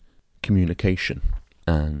the communication.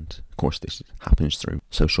 And of course this happens through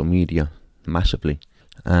social media massively.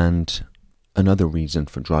 And another reason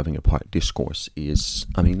for driving apart discourse is,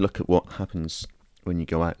 look at what happens when you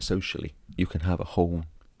go out socially. You can have a whole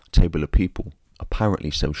table of people apparently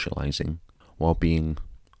socialising while being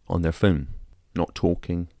on their phone, not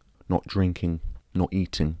talking, not drinking, not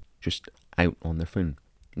eating, just out on their phone.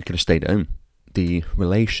 You could have stayed at home. The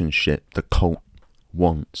relationship the cult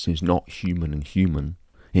wants is not human and human,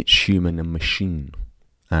 it's human and machine.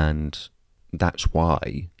 And that's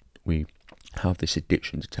why we have this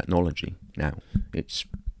addiction to technology now.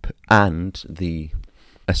 And the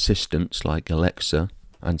assistants like Alexa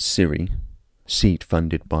and Siri, seed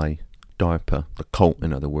funded by DARPA, the cult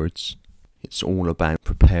in other words. It's all about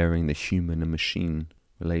preparing the human and machine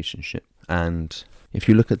relationship. And if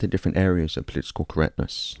you look at the different areas of political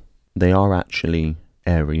correctness, they are actually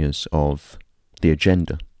areas of the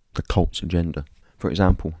agenda, the cult's agenda. For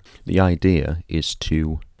example, the idea is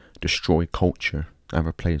to destroy culture and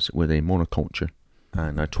replace it with a monoculture.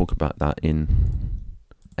 And I talk about that in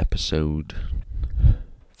episode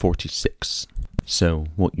 46. So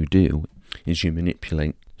what you do is you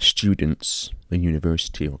manipulate students, a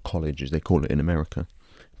university or college as they call it in America,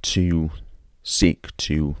 to seek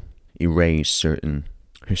to erase certain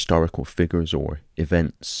historical figures or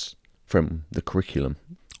events from the curriculum,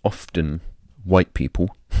 often white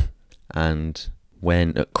people. And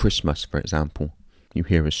when at Christmas, for example, you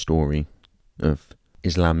hear a story of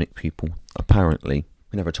Islamic people, apparently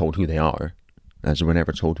we're never told who they are, as we're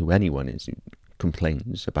never told who anyone is who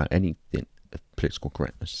complains about anything of political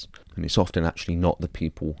correctness. And it's often actually not the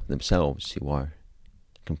people themselves who are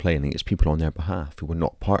complaining, it's people on their behalf who are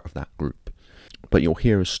not part of that group. But you'll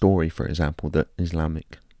hear a story, for example, that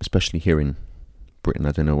Islamic, especially here in Britain,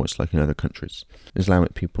 I don't know what it's like in other countries,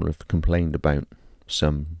 Islamic people have complained about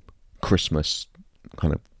some Christmas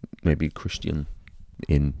kind of maybe Christian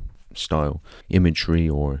in style imagery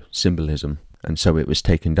or symbolism, and so it was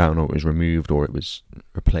taken down or it was removed or it was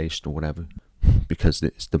replaced or whatever because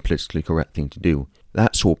it's the politically correct thing to do.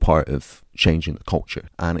 That's all part of changing the culture.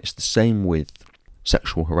 And it's the same with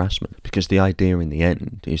sexual harassment, because the idea in the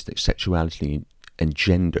end is that sexuality and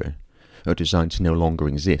gender are designed to no longer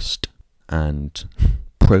exist, and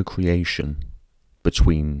procreation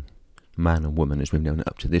between man and woman as we've known it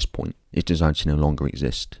up to this point is designed to no longer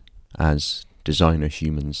exist, as designer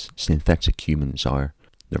humans, synthetic humans are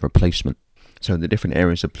the replacement. So the different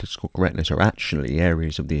areas of political correctness are actually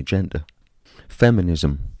areas of the agenda.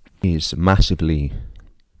 Feminism is massively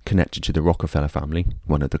connected to the Rockefeller family,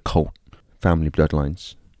 one of the cult family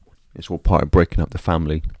bloodlines. It's all part of breaking up the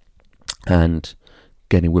family and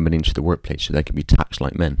getting women into the workplace so they can be taxed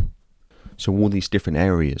like men. So all these different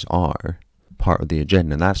areas are part of the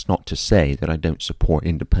agenda. And that's not to say that I don't support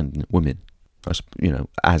independent women,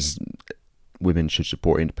 as women should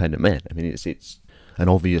support independent men. I mean, it's an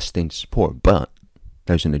obvious thing to support, but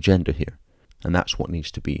there's an agenda here, and that's what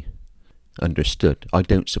needs to be understood. I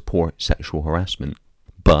don't support sexual harassment,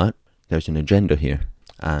 but there's an agenda here,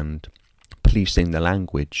 and policing the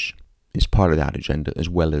language is part of that agenda, as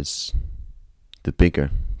well as the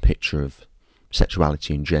bigger picture of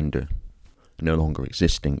sexuality and gender no longer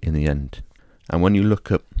existing in the end. And when you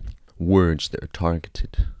look at words that are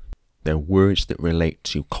targeted, they're words that relate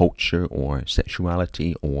to culture or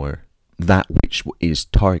sexuality or that which is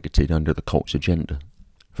targeted under the cult's agenda.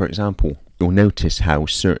 For example, you'll notice how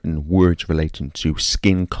certain words relating to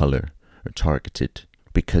skin colour are targeted,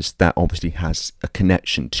 because that obviously has a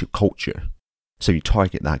connection to culture. So you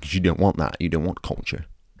target that because you don't want that, you don't want culture.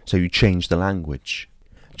 So you change the language,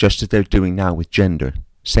 just as they're doing now with gender,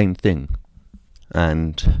 same thing.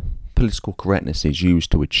 And political correctness is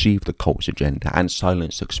used to achieve the cult's agenda and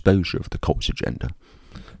silence exposure of the cult's agenda.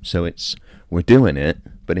 So we're doing it,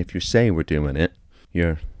 but if you say we're doing it,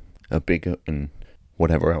 you're a bigot and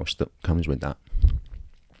whatever else that comes with that.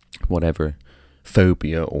 Whatever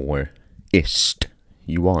phobia or ist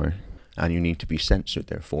you are, and you need to be censored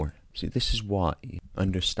therefore. See, this is why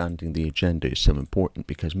understanding the agenda is so important,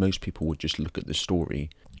 because most people would just look at the story.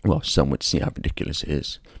 Well, some would see how ridiculous it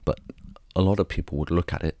is, but a lot of people would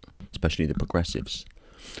look at it, especially the progressives,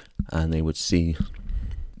 and they would see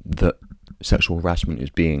that sexual harassment is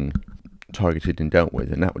being targeted and dealt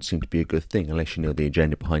with, and that would seem to be a good thing, unless you know the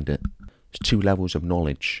agenda behind it. There's two levels of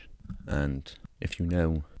knowledge, and if you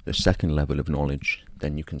know the second level of knowledge,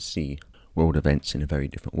 then you can see world events in a very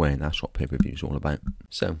different way, and that's what pay-per-view is all about.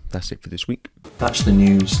 So that's it for this week. That's the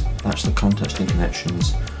news, that's the context and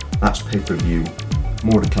connections, that's pay-per-view.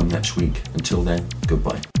 More to come next week. Until then,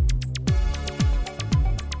 goodbye.